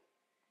you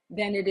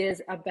than it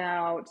is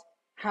about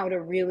how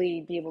to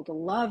really be able to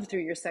love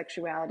through your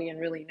sexuality and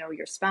really know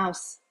your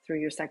spouse through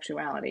your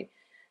sexuality.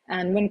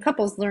 And when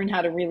couples learn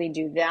how to really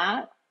do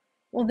that,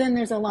 well, then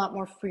there's a lot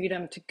more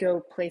freedom to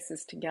go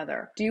places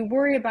together. Do you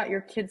worry about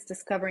your kids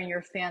discovering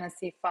your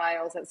fantasy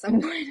files at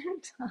some point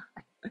in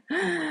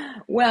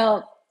time?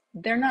 Well,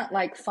 they're not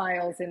like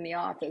files in the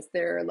office.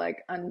 They're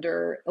like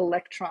under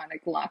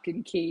electronic lock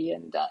and key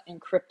and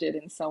encrypted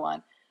and so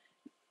on.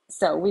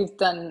 So we've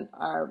done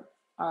our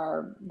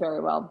very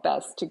well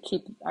best to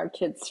keep our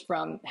kids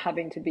from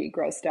having to be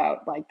grossed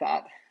out like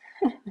that.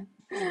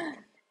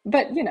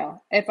 But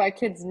if our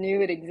kids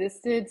knew it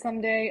existed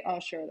someday, oh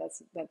sure,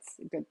 that's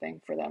a good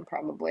thing for them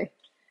probably,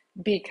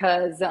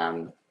 because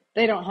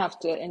they don't have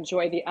to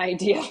enjoy the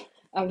idea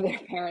of their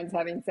parents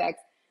having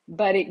sex.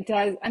 But it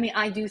does. I mean,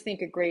 I do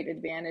think a great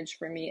advantage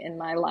for me in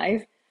my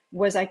life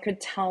was I could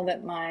tell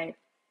that my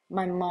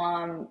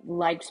mom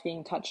liked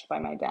being touched by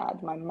my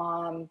dad. My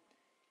mom,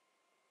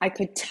 I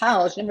could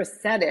tell, she never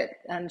said it,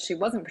 and she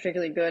wasn't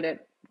particularly good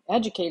at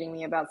educating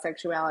me about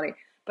sexuality,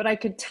 but I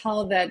could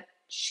tell that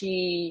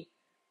she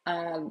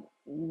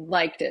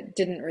liked it,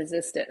 didn't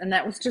resist it. And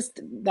that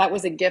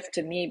was a gift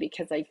to me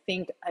because I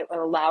think it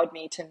allowed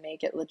me to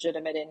make it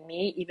legitimate in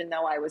me, even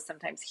though I was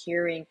sometimes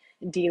hearing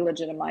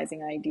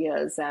delegitimizing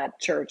ideas at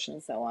church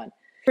and so on.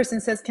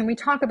 Person says, can we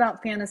talk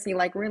about fantasy,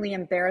 like really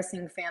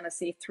embarrassing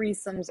fantasy,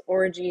 threesomes,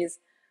 orgies?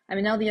 I'm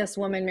an LDS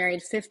woman,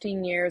 married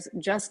 15 years,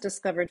 just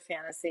discovered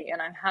fantasy,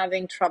 and I'm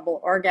having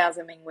trouble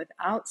orgasming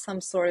without some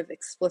sort of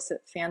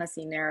explicit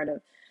fantasy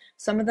narrative.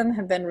 Some of them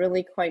have been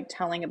really quite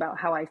telling about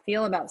how I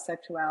feel about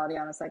sexuality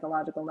on a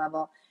psychological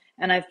level,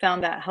 and I've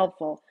found that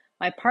helpful.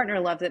 My partner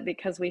loves it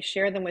because we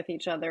share them with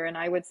each other, and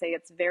I would say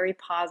it's very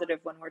positive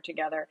when we're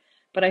together,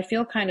 but I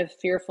feel kind of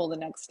fearful the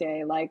next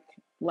day, like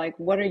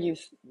what are you,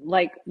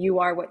 like you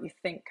are what you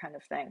think kind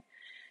of thing.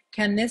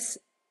 Can this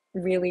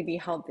really be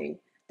healthy?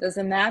 Does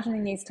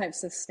imagining these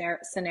types of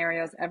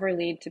scenarios ever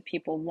lead to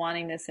people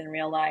wanting this in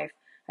real life?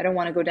 I don't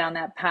want to go down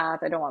that path.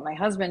 I don't want my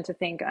husband to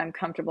think I'm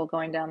comfortable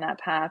going down that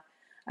path.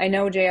 I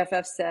know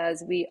JFF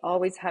says we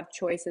always have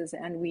choices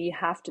and we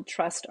have to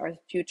trust our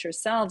future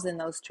selves in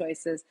those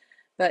choices,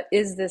 but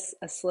is this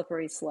a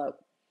slippery slope?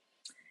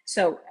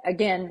 So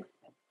again,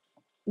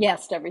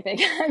 yes to everything.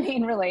 I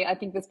mean, really, I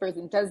think this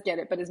person does get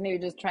it, but is maybe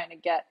just trying to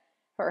get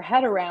her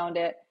head around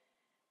it.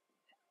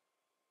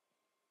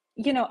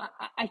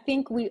 I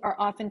think we are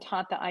often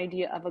taught the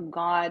idea of a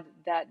God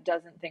that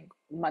doesn't think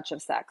much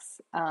of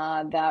sex,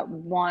 that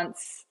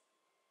wants,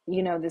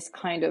 this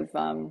kind of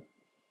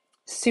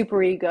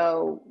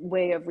superego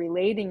way of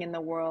relating in the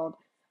world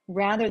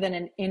rather than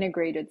an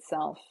integrated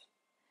self,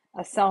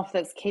 a self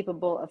that's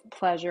capable of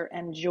pleasure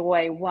and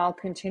joy while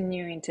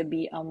continuing to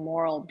be a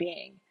moral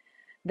being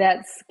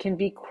that can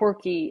be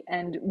quirky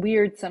and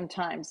weird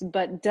sometimes,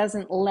 but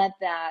doesn't let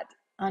that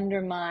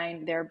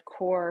undermine their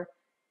core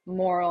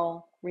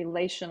moral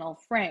relational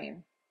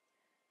frame,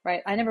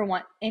 right? I never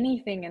want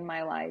anything in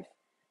my life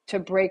to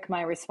break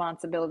my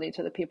responsibility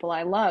to the people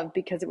I love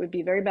because it would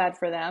be very bad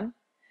for them,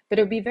 but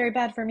it would be very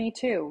bad for me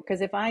too.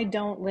 Because if I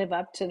don't live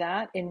up to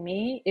that in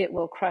me, it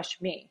will crush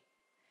me.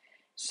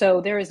 So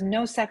there is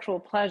no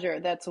sexual pleasure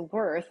that's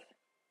worth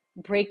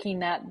breaking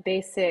that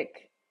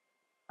basic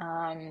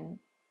um,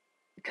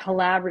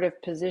 collaborative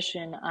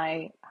position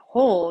I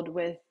hold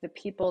with the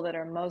people that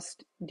are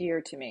most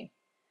dear to me.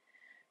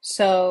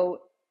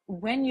 So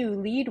when you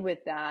lead with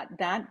that,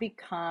 that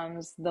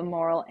becomes the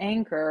moral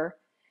anchor.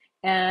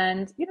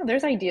 And,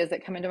 there's ideas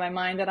that come into my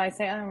mind that I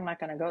say, oh, I'm not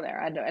going to go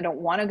there. I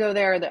don't want to go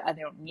there. I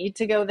don't need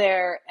to go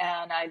there.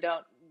 And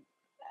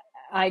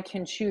I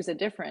can choose a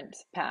different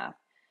path.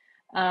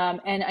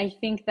 And I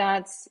think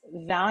that's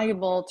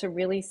valuable to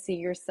really see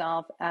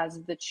yourself as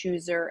the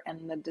chooser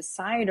and the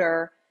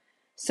decider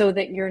so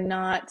that you're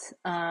not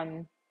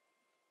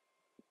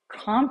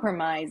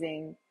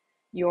compromising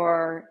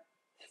your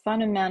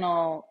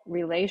fundamental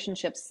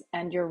relationships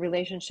and your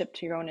relationship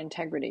to your own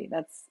integrity.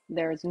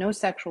 There's no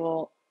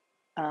sexual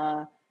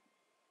uh,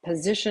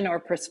 position or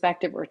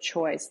perspective or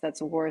choice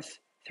that's worth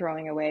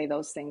throwing away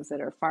those things that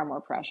are far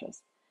more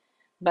precious.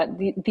 But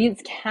these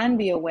can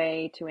be a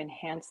way to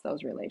enhance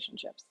those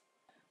relationships.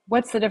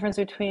 What's the difference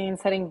between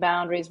setting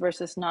boundaries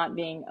versus not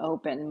being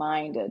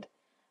open-minded?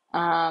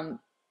 Um,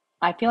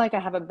 I feel like I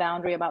have a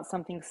boundary about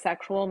something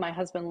sexual. My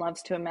husband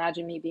loves to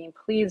imagine me being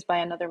pleased by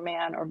another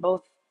man or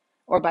both,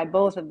 or by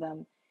both of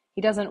them.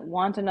 He doesn't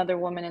want another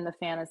woman in the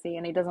fantasy,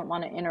 and he doesn't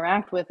want to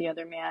interact with the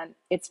other man.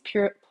 It's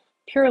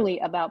purely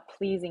about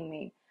pleasing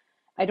me.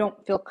 I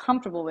don't feel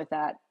comfortable with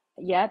that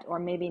yet, or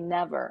maybe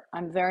never.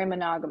 I'm very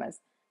monogamous,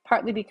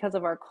 partly because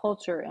of our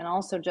culture and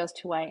also just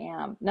who I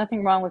am.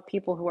 Nothing wrong with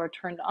people who are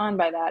turned on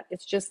by that.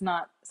 It's just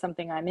not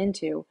something I'm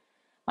into.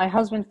 My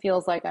husband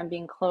feels like I'm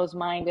being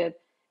closed-minded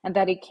and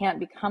that he can't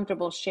be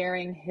comfortable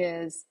sharing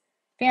his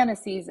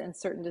fantasies and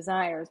certain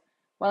desires.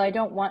 While I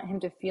don't want him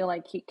to feel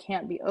like he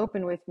can't be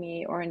open with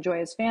me or enjoy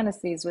his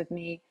fantasies with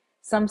me,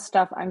 some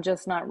stuff I'm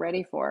just not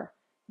ready for.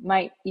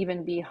 Might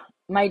even be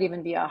might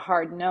even be a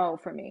hard no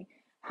for me.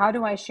 How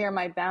do I share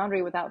my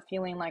boundary without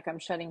feeling like I'm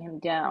shutting him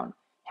down?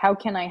 How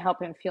can I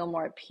help him feel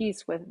more at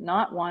peace with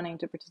not wanting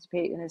to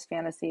participate in his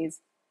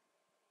fantasies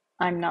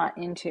I'm not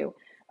into?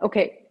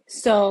 Okay,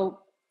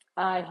 so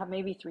I have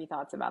maybe three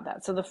thoughts about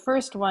that. So the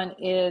first one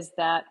is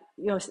that,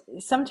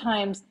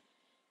 sometimes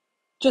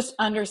just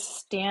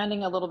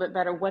understanding a little bit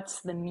better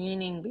what's the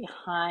meaning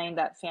behind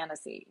that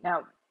fantasy.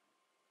 Now,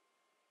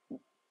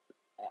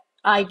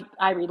 I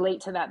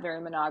relate to that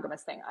very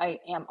monogamous thing. I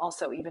am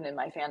also even in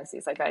my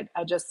fantasies. Like I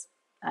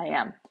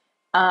am.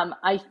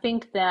 I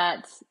think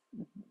that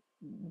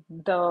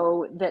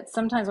though that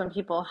sometimes when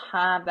people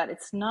have that,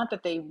 it's not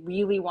that they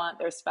really want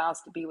their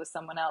spouse to be with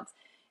someone else.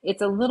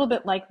 It's a little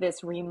bit like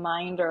this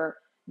reminder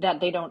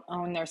that they don't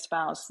own their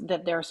spouse,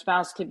 that their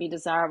spouse could be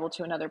desirable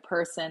to another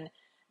person,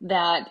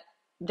 that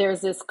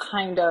there's this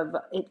kind of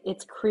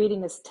it's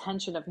creating this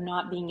tension of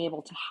not being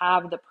able to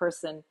have the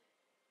person.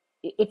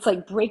 It's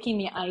like breaking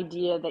the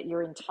idea that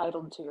you're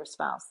entitled to your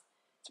spouse.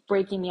 It's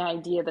breaking the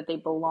idea that they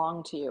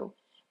belong to you.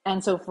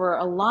 And so for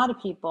a lot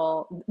of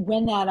people,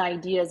 when that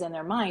idea is in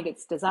their mind,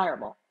 it's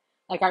desirable.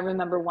 Like I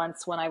remember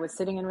once when I was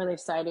sitting in relief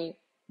society,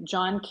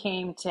 John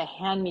came to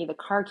hand me the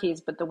car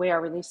keys, but the way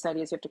our relief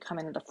society is, you have to come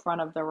in at the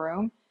front of the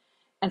room.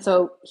 And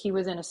so he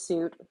was in a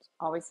suit,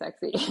 always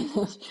sexy,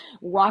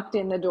 walked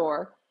in the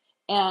door.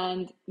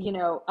 And,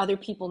 other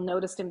people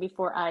noticed him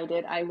before I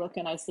did. I look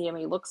and I see him.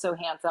 He looks so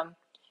handsome.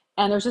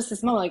 And there's just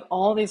this moment, like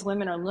all these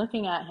women are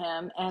looking at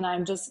him, and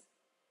I'm just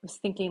was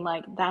thinking,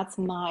 like, that's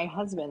my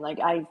husband. Like,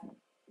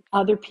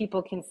 other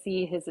people can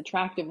see his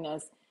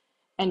attractiveness,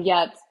 and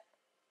yet,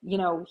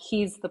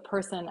 he's the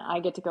person I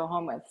get to go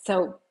home with.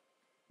 So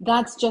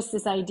that's just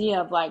this idea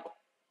of like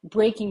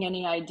breaking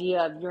any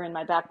idea of you're in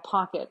my back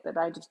pocket, that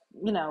I just,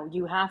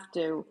 you have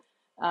to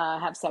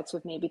have sex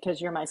with me because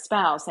you're my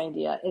spouse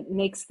idea. It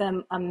makes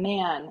them a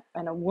man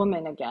and a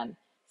woman again,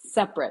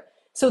 separate.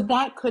 So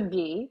that could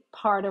be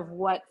part of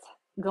what's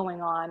going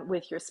on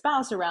with your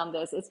spouse around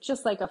this. It's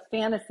just like a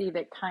fantasy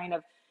that kind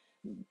of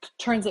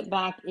turns it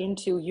back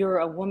into you're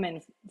a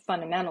woman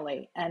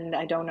fundamentally, and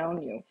I don't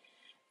own you.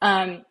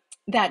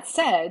 That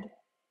said,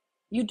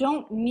 you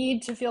don't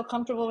need to feel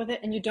comfortable with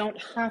it, and you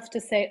don't have to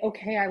say,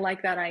 okay, I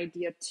like that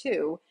idea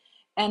too.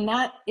 And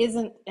that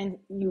isn't, and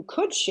you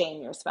could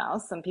shame your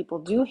spouse. Some people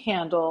do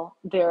handle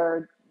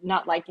their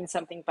not liking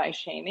something by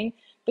shaming,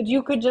 but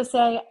you could just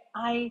say,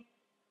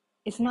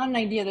 it's not an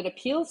idea that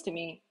appeals to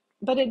me,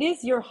 but it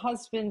is your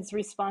husband's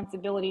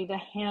responsibility to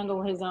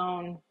handle his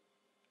own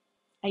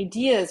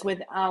ideas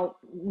without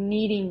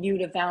needing you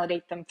to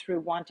validate them through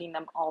wanting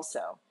them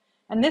also.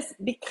 And this,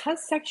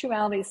 because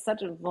sexuality is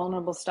such a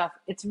vulnerable stuff,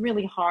 it's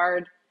really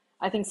hard,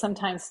 I think,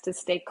 sometimes to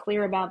stay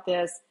clear about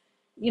this.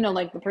 You know,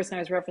 like the person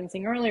I was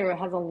referencing earlier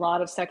has a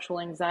lot of sexual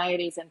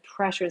anxieties and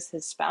pressures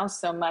his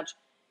spouse so much,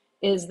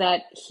 is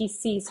that he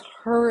sees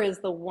her as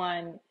the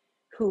one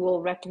who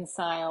will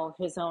reconcile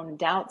his own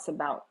doubts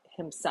about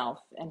himself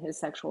and his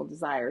sexual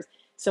desires.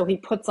 So he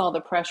puts all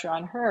the pressure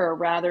on her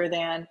rather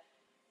than,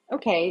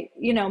 okay,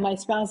 you know, my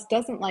spouse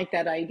doesn't like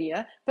that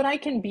idea, but I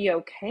can be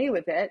okay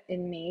with it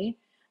in me.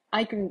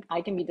 I can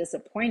be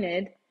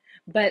disappointed,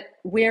 but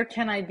where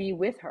can I be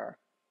with her?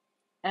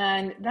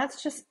 And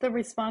that's just the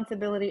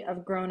responsibility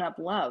of grown-up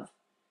love,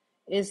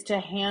 is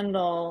to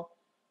handle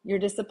your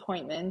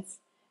disappointments,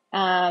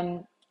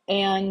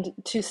 and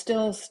to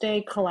still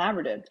stay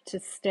collaborative, to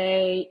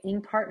stay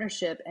in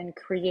partnership and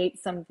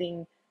create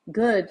something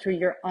good through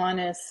your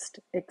honest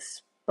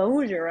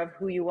exposure of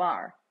who you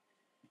are.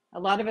 A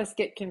lot of us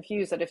get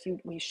confused that if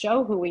we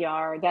show who we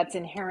are, that's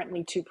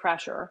inherently to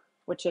pressure,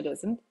 which it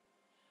isn't,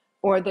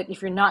 or that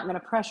if you're not going to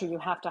pressure, you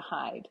have to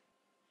hide.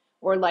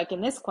 Or like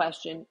in this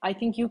question, I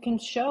think you can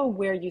show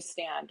where you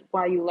stand,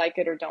 why you like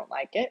it or don't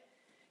like it.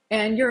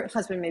 And your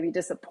husband may be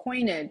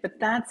disappointed, but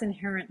that's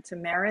inherent to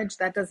marriage.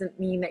 That doesn't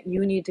mean that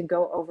you need to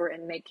go over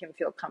and make him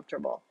feel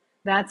comfortable.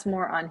 That's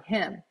more on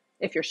him.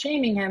 If you're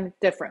shaming him,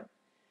 different.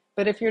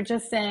 But if you're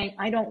just saying,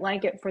 I don't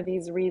like it for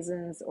these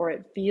reasons, or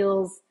it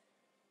feels,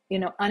 you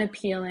know,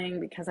 unappealing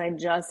because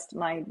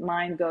my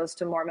mind goes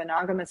to more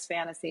monogamous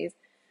fantasies,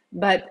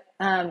 but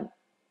I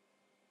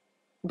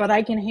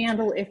can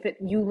handle if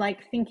you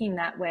like thinking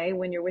that way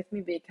when you're with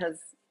me because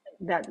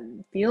that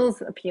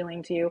feels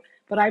appealing to you,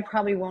 but I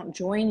probably won't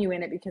join you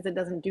in it because it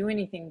doesn't do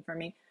anything for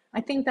me.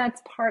 I think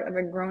that's part of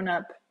a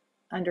grown-up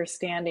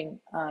understanding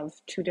of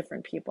two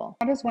different people.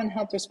 How does one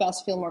help their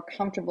spouse feel more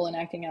comfortable in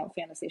acting out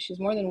fantasy? She's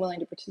more than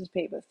willing to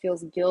participate, but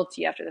feels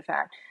guilty after the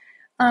fact.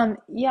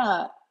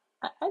 Yeah,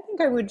 I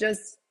think I would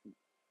just,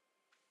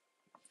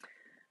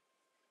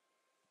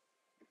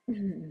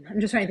 I'm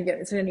just trying to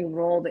think, is there any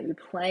role that you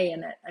play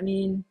in it? I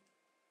mean,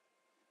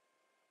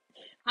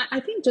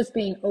 I think just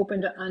being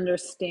open to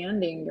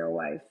understanding your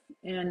wife,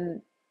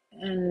 and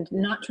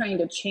not trying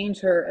to change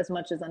her as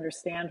much as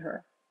understand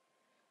her.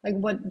 Like,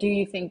 what do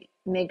you think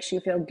makes you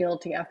feel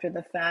guilty after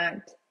the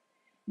fact?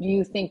 Do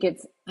you think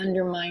it's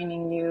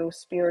undermining you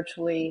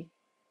spiritually?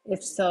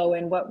 If so,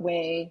 in what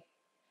way?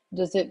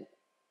 Does it,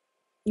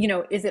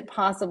 is it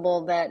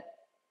possible that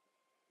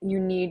you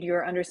need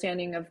your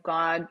understanding of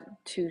God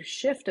to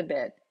shift a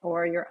bit,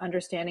 or your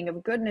understanding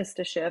of goodness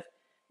to shift?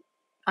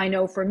 I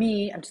know for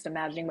me, I'm just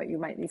imagining what you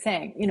might be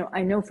saying.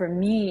 I know for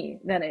me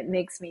that it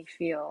makes me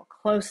feel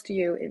close to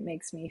you. It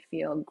makes me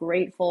feel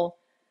grateful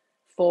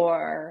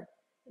for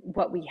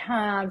what we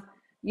have,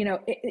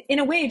 in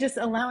a way, just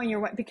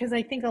allowing because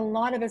I think a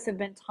lot of us have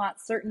been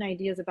taught certain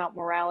ideas about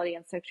morality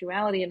and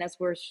sexuality. And as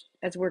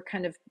we're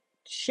kind of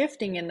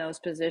shifting in those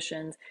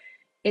positions,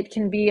 it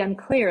can be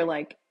unclear,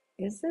 like,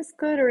 is this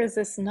good or is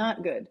this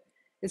not good?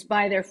 Is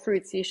by their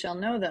fruits ye shall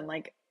know them.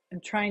 Like, I'm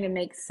trying to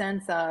make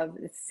sense of,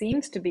 it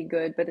seems to be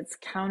good, but it's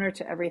counter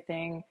to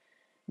everything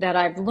that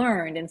I've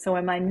learned. And so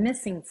am I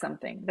missing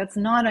something? That's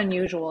not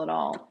unusual at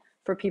all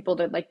for people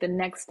to, like, the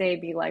next day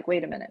be like,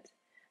 wait a minute,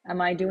 am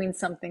I doing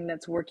something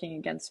that's working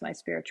against my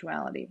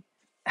spirituality?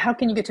 How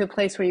can you get to a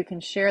place where you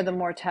can share the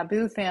more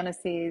taboo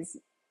fantasies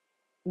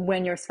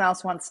when your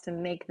spouse wants to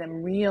make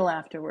them real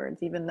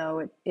afterwards, even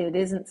though it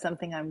isn't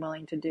something I'm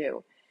willing to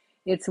do?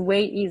 It's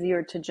way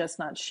easier to just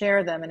not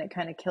share them, and it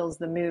kind of kills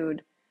the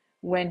mood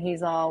when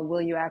he's all, will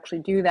you actually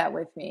do that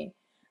with me?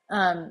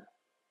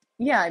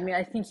 Yeah, I mean,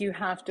 I think you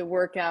have to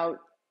work out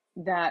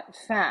that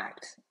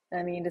fact.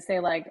 I mean, to say,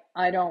 like,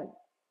 I don't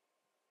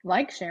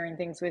like sharing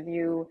things with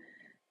you,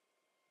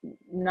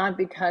 not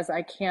because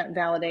I can't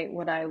validate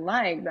what I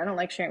like, but I don't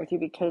like sharing it with you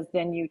because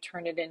then you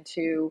turn it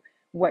into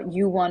what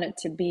you want it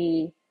to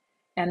be.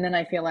 And then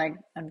I feel like,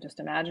 I'm just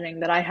imagining,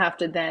 that I have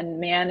to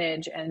then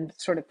manage and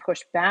sort of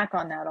push back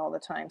on that all the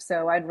time.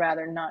 So I'd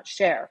rather not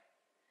share.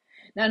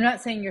 Now, I'm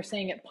not saying you're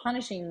saying it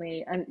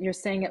punishingly, and you're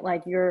saying it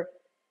like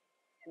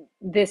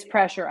this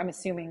pressure, I'm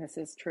assuming this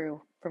is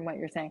true from what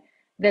you're saying,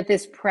 that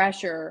this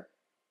pressure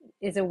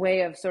is a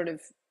way of sort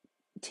of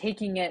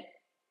taking it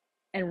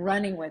and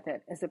running with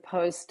it, as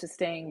opposed to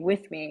staying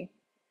with me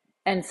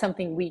and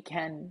something we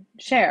can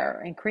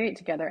share and create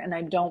together. And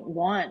I don't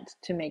want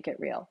to make it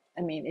real.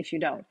 I mean, if you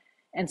don't.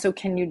 And so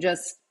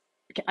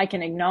I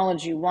can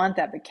acknowledge you want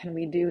that, but can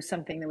we do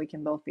something that we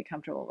can both be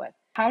comfortable with?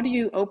 How do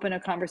you open a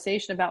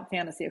conversation about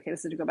fantasy? Okay,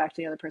 this is to go back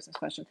to the other person's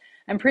question.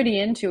 I'm pretty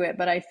into it,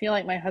 but I feel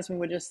like my husband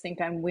would just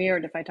think I'm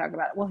weird if I talk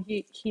about it. Well,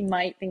 he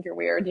might think you're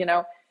weird,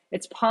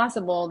 It's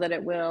possible that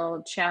it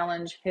will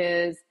challenge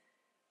his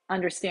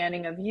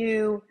understanding of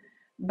you.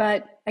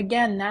 But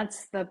again,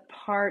 that's the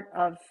part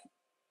of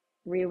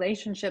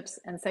relationships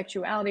and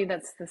sexuality,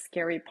 that's the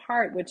scary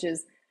part, which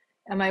is,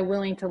 am I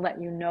willing to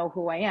let you know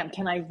who I am?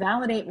 Can I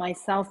validate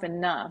myself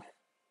enough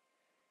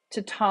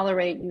to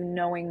tolerate you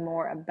knowing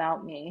more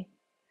about me,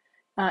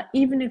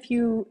 even if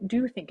you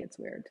do think it's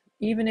weird,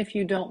 even if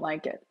you don't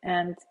like it?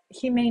 And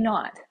he may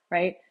not,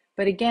 right?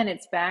 But again,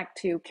 it's back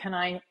to, can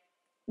I,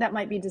 that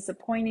might be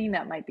disappointing,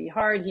 that might be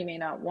hard, he may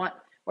not want,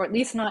 or at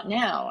least not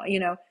now,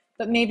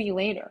 but maybe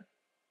later.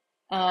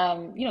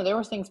 There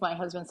were things my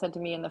husband said to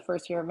me in the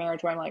first year of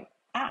marriage where I'm like,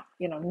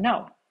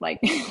 no, like,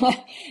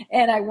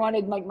 and I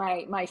wanted, like,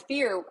 my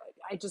fear,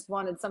 I just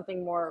wanted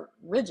something more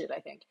rigid, I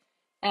think.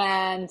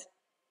 And,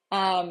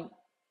 um,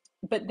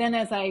 but then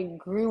as I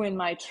grew in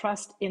my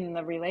trust in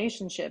the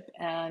relationship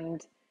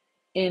and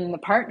in the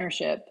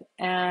partnership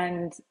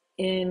and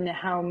in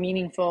how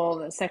meaningful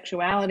the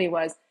sexuality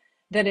was,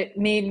 that it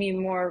made me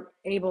more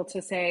able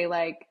to say,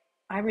 like,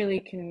 I really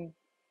can,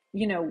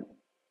 you know,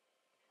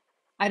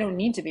 I don't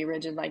need to be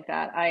rigid like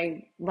that.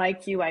 I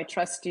like you, I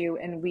trust you,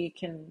 and we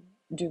can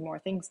do more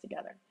things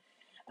together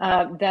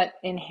that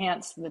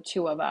enhance the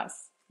two of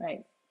us,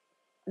 right?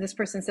 This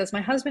person says,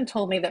 my husband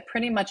told me that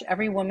pretty much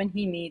every woman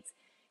he meets,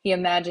 he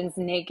imagines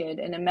naked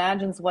and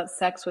imagines what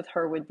sex with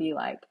her would be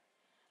like.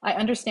 I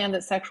understand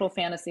that sexual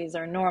fantasies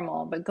are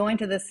normal, but going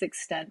to this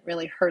extent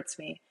really hurts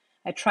me.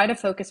 I try to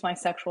focus my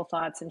sexual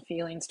thoughts and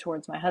feelings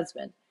towards my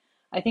husband.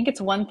 I think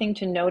it's one thing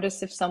to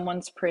notice if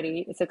someone's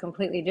pretty. It's a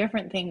completely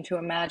different thing to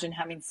imagine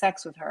having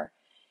sex with her.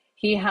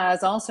 He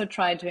has also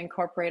tried to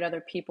incorporate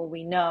other people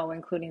we know,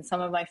 including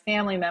some of my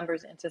family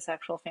members, into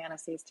sexual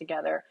fantasies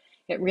together.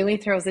 It really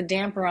throws a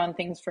damper on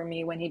things for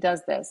me when he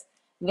does this.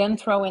 Then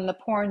throw in the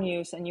porn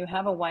use, and you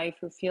have a wife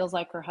who feels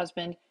like her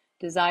husband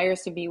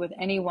desires to be with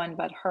anyone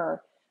but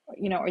her.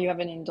 Or you have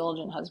an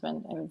indulgent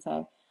husband, I would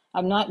say.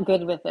 I'm not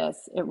good with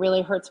this. It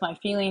really hurts my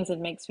feelings. It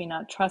makes me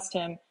not trust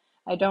him.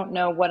 I don't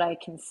know what I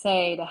can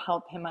say to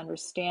help him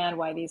understand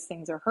why these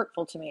things are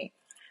hurtful to me.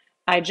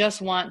 I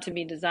just want to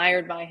be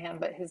desired by him,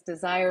 but his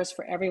desires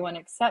for everyone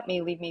except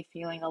me leave me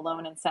feeling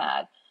alone and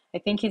sad. I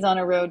think he's on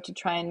a road to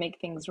try and make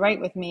things right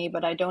with me,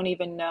 but I don't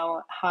even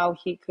know how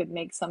he could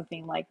make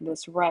something like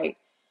this right.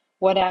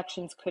 What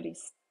actions could he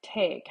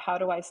take? How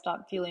do I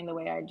stop feeling the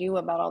way I do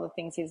about all the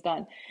things he's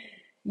done?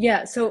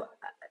 Yeah, so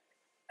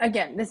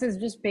again, this is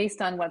just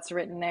based on what's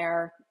written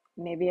there.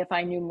 Maybe if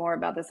I knew more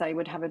about this, I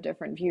would have a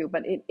different view,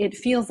 but it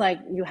feels like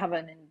you have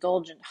an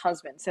indulgent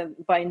husband. So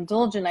by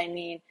indulgent, I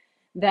mean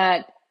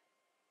that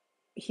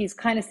he's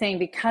kind of saying,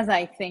 because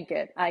I think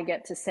it, I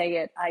get to say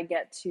it, I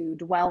get to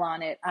dwell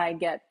on it, I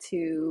get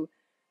to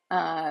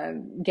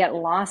get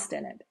lost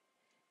in it.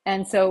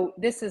 And so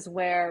this is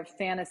where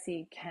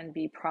fantasy can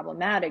be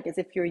problematic, is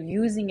if you're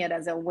using it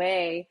as a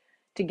way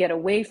to get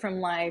away from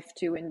life,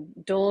 to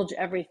indulge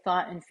every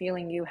thought and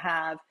feeling you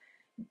have,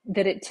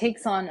 that it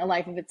takes on a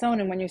life of its own.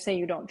 And when you say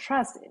you don't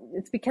trust,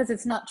 it's because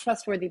it's not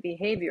trustworthy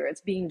behavior.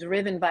 It's being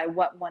driven by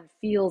what one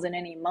feels in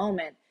any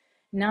moment,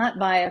 not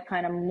by a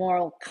kind of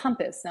moral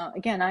compass. Now,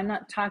 again, I'm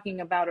not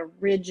talking about a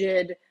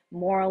rigid,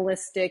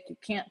 moralistic, you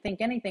can't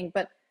think anything,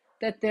 but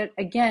that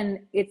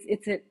again,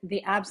 it's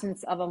the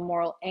absence of a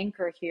moral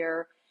anchor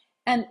here.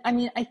 And I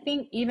mean, I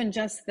think even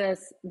just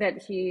this,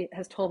 that he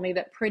has told me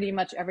that pretty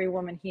much every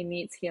woman he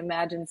meets, he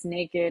imagines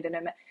naked.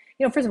 And,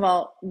 first of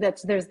all,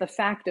 there's the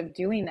fact of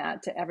doing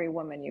that to every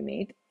woman you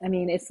meet. I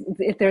mean,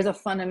 there's a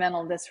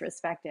fundamental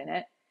disrespect in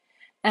it.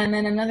 And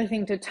then another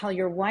thing, to tell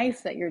your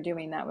wife that you're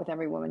doing that with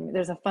every woman,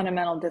 there's a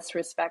fundamental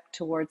disrespect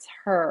towards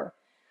her.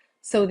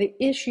 So the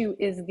issue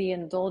is the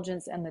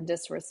indulgence and the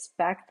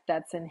disrespect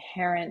that's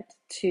inherent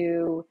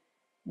to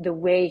the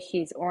way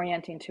he's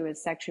orienting to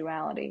his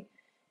sexuality.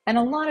 And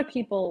a lot of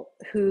people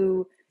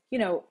who,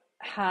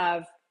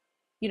 have,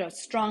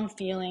 strong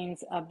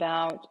feelings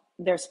about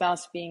their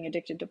spouse being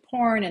addicted to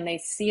porn, and they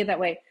see it that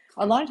way,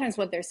 a lot of times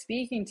what they're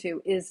speaking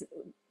to is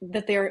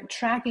that they're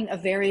tracking a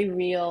very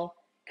real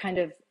kind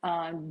of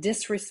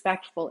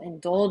disrespectful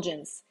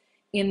indulgence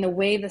in the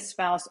way the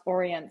spouse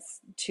orients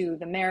to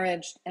the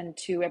marriage and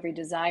to every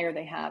desire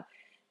they have.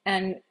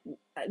 And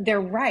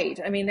they're right.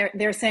 I mean,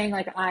 they're saying,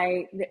 like,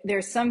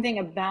 there's something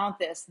about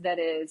this that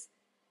is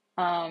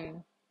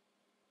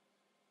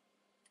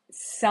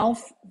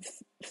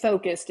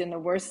self-focused in the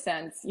worst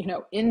sense,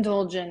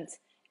 indulgent,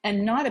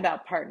 and not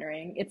about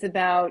partnering. It's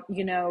about,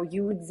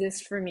 you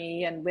exist for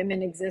me and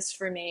women exist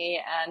for me,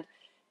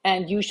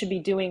 and you should be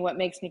doing what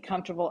makes me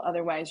comfortable,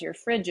 otherwise you're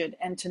frigid.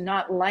 And to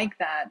not like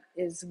that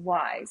is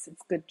wise.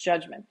 It's good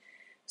judgment.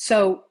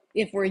 So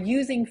if we're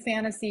using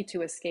fantasy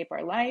to escape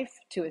our life,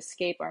 to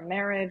escape our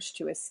marriage,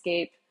 to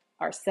escape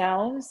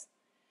ourselves,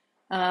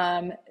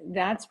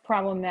 that's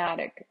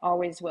problematic,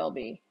 always will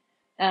be.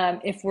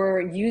 If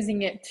we're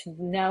using it to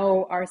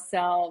know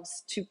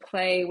ourselves, to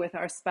play with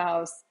our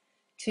spouse,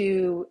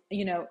 to,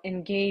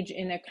 engage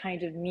in a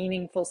kind of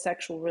meaningful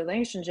sexual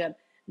relationship,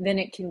 then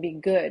it can be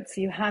good. So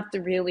you have to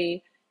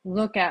really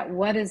look at,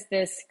 what is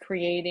this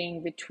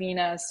creating between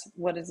us?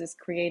 What is this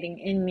creating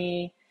in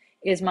me?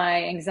 Is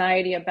my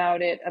anxiety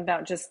about it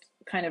about just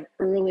kind of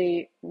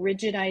early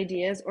rigid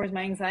ideas, or is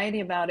my anxiety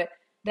about it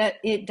that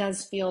it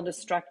does feel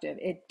destructive.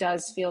 It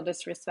does feel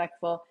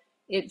disrespectful.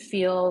 It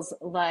feels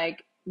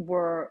like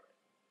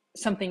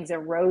something's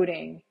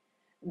eroding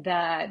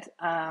that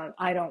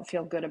I don't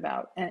feel good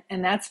about.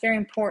 And that's very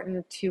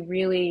important to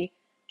really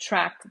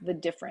track the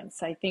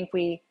difference. I think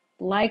we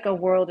like a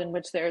world in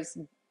which there's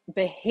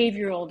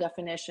behavioral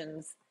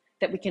definitions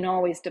that we can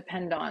always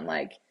depend on,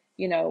 like,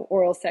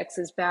 oral sex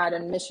is bad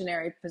and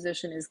missionary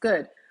position is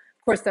good.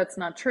 Of course, that's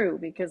not true,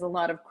 because a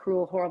lot of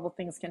cruel, horrible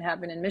things can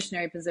happen in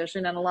missionary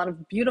position, and a lot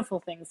of beautiful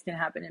things can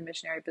happen in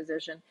missionary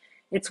position.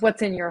 It's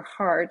what's in your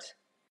heart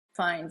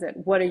defines it.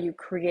 What are you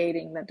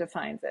creating that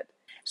defines it?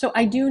 So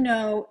I do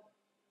know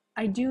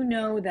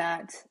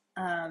that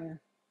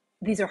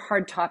these are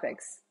hard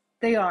topics.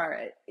 They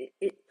are.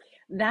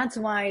 That's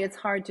why it's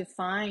hard to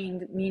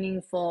find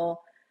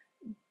meaningful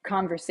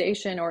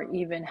conversation or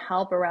even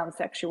help around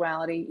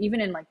sexuality.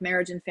 Even in like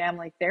marriage and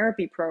family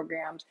therapy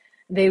programs,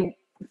 they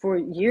for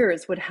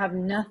years would have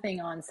nothing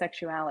on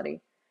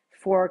sexuality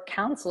for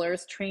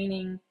counselors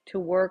training to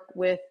work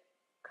with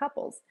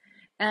couples.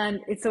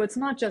 And it's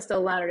not just a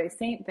Latter-day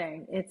Saint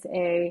thing. It's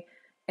a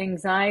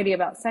anxiety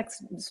about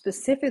sex,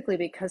 specifically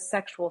because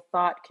sexual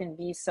thought can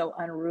be so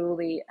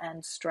unruly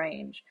and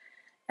strange.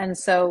 And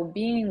so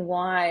being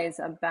wise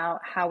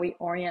about how we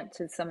orient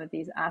to some of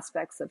these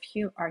aspects of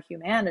our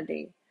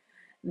humanity,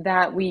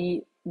 that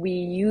we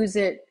use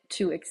it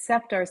to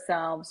accept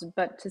ourselves,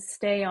 but to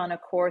stay on a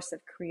course of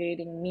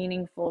creating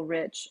meaningful,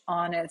 rich,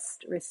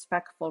 honest,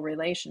 respectful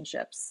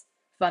relationships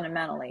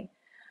fundamentally,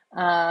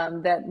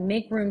 that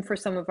make room for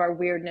some of our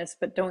weirdness,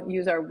 but don't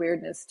use our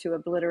weirdness to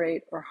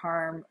obliterate or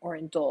harm or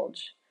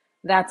indulge.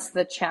 That's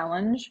the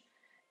challenge.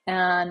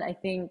 And I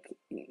think,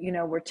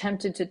 we're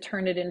tempted to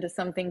turn it into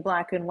something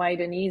black and white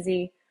and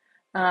easy.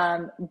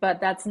 But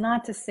that's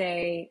not to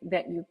say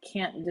that you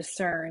can't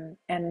discern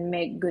and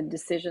make good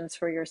decisions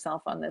for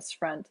yourself on this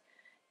front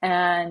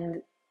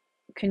and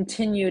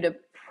continue to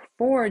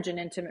forge an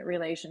intimate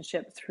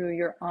relationship through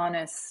your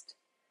honest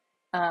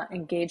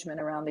engagement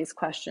around these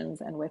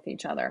questions and with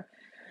each other.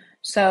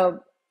 So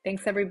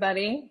thanks,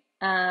 everybody.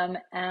 And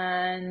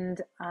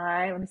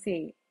let me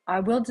see. I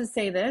will just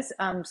say this.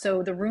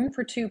 So the Room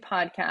for Two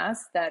podcast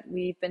that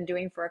we've been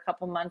doing for a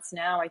couple months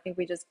now, I think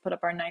we just put up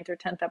our 9th or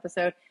 10th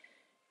episode,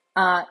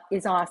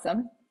 is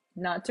awesome.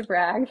 Not to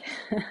brag.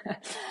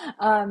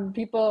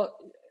 People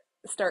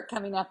start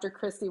coming after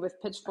Christy with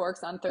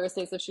pitchforks on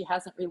Thursdays if she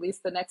hasn't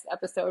released the next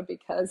episode,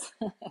 because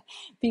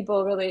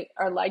people really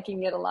are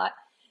liking it a lot.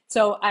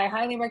 So I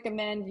highly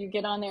recommend you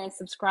get on there and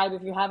subscribe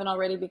if you haven't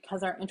already,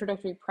 because our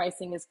introductory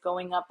pricing is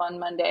going up on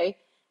Monday.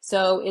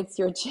 So it's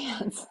your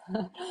chance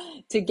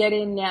to get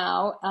in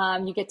now.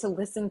 You get to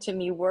listen to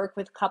me work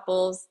with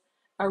couples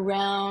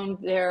around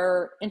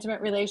their intimate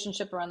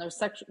relationship, around their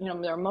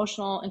sexual, their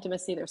emotional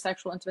intimacy, their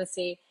sexual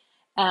intimacy,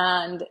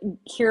 and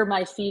hear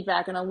my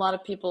feedback. And a lot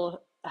of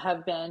people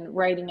have been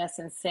writing us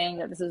and saying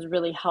that this is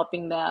really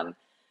helping them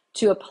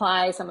to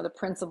apply some of the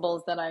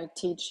principles that I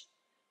teach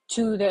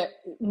to the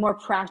more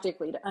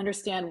practically, to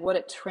understand what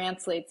it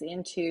translates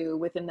into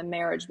within the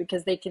marriage,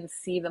 because they can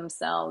see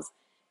themselves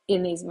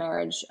in these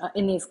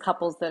in these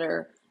couples that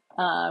are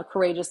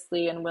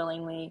courageously and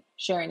willingly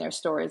sharing their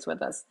stories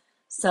with us.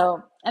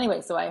 So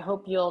anyway, so I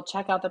hope you'll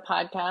check out the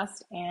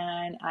podcast,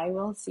 and I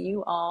will see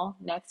you all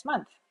next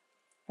month.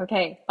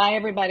 Okay, bye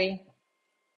everybody.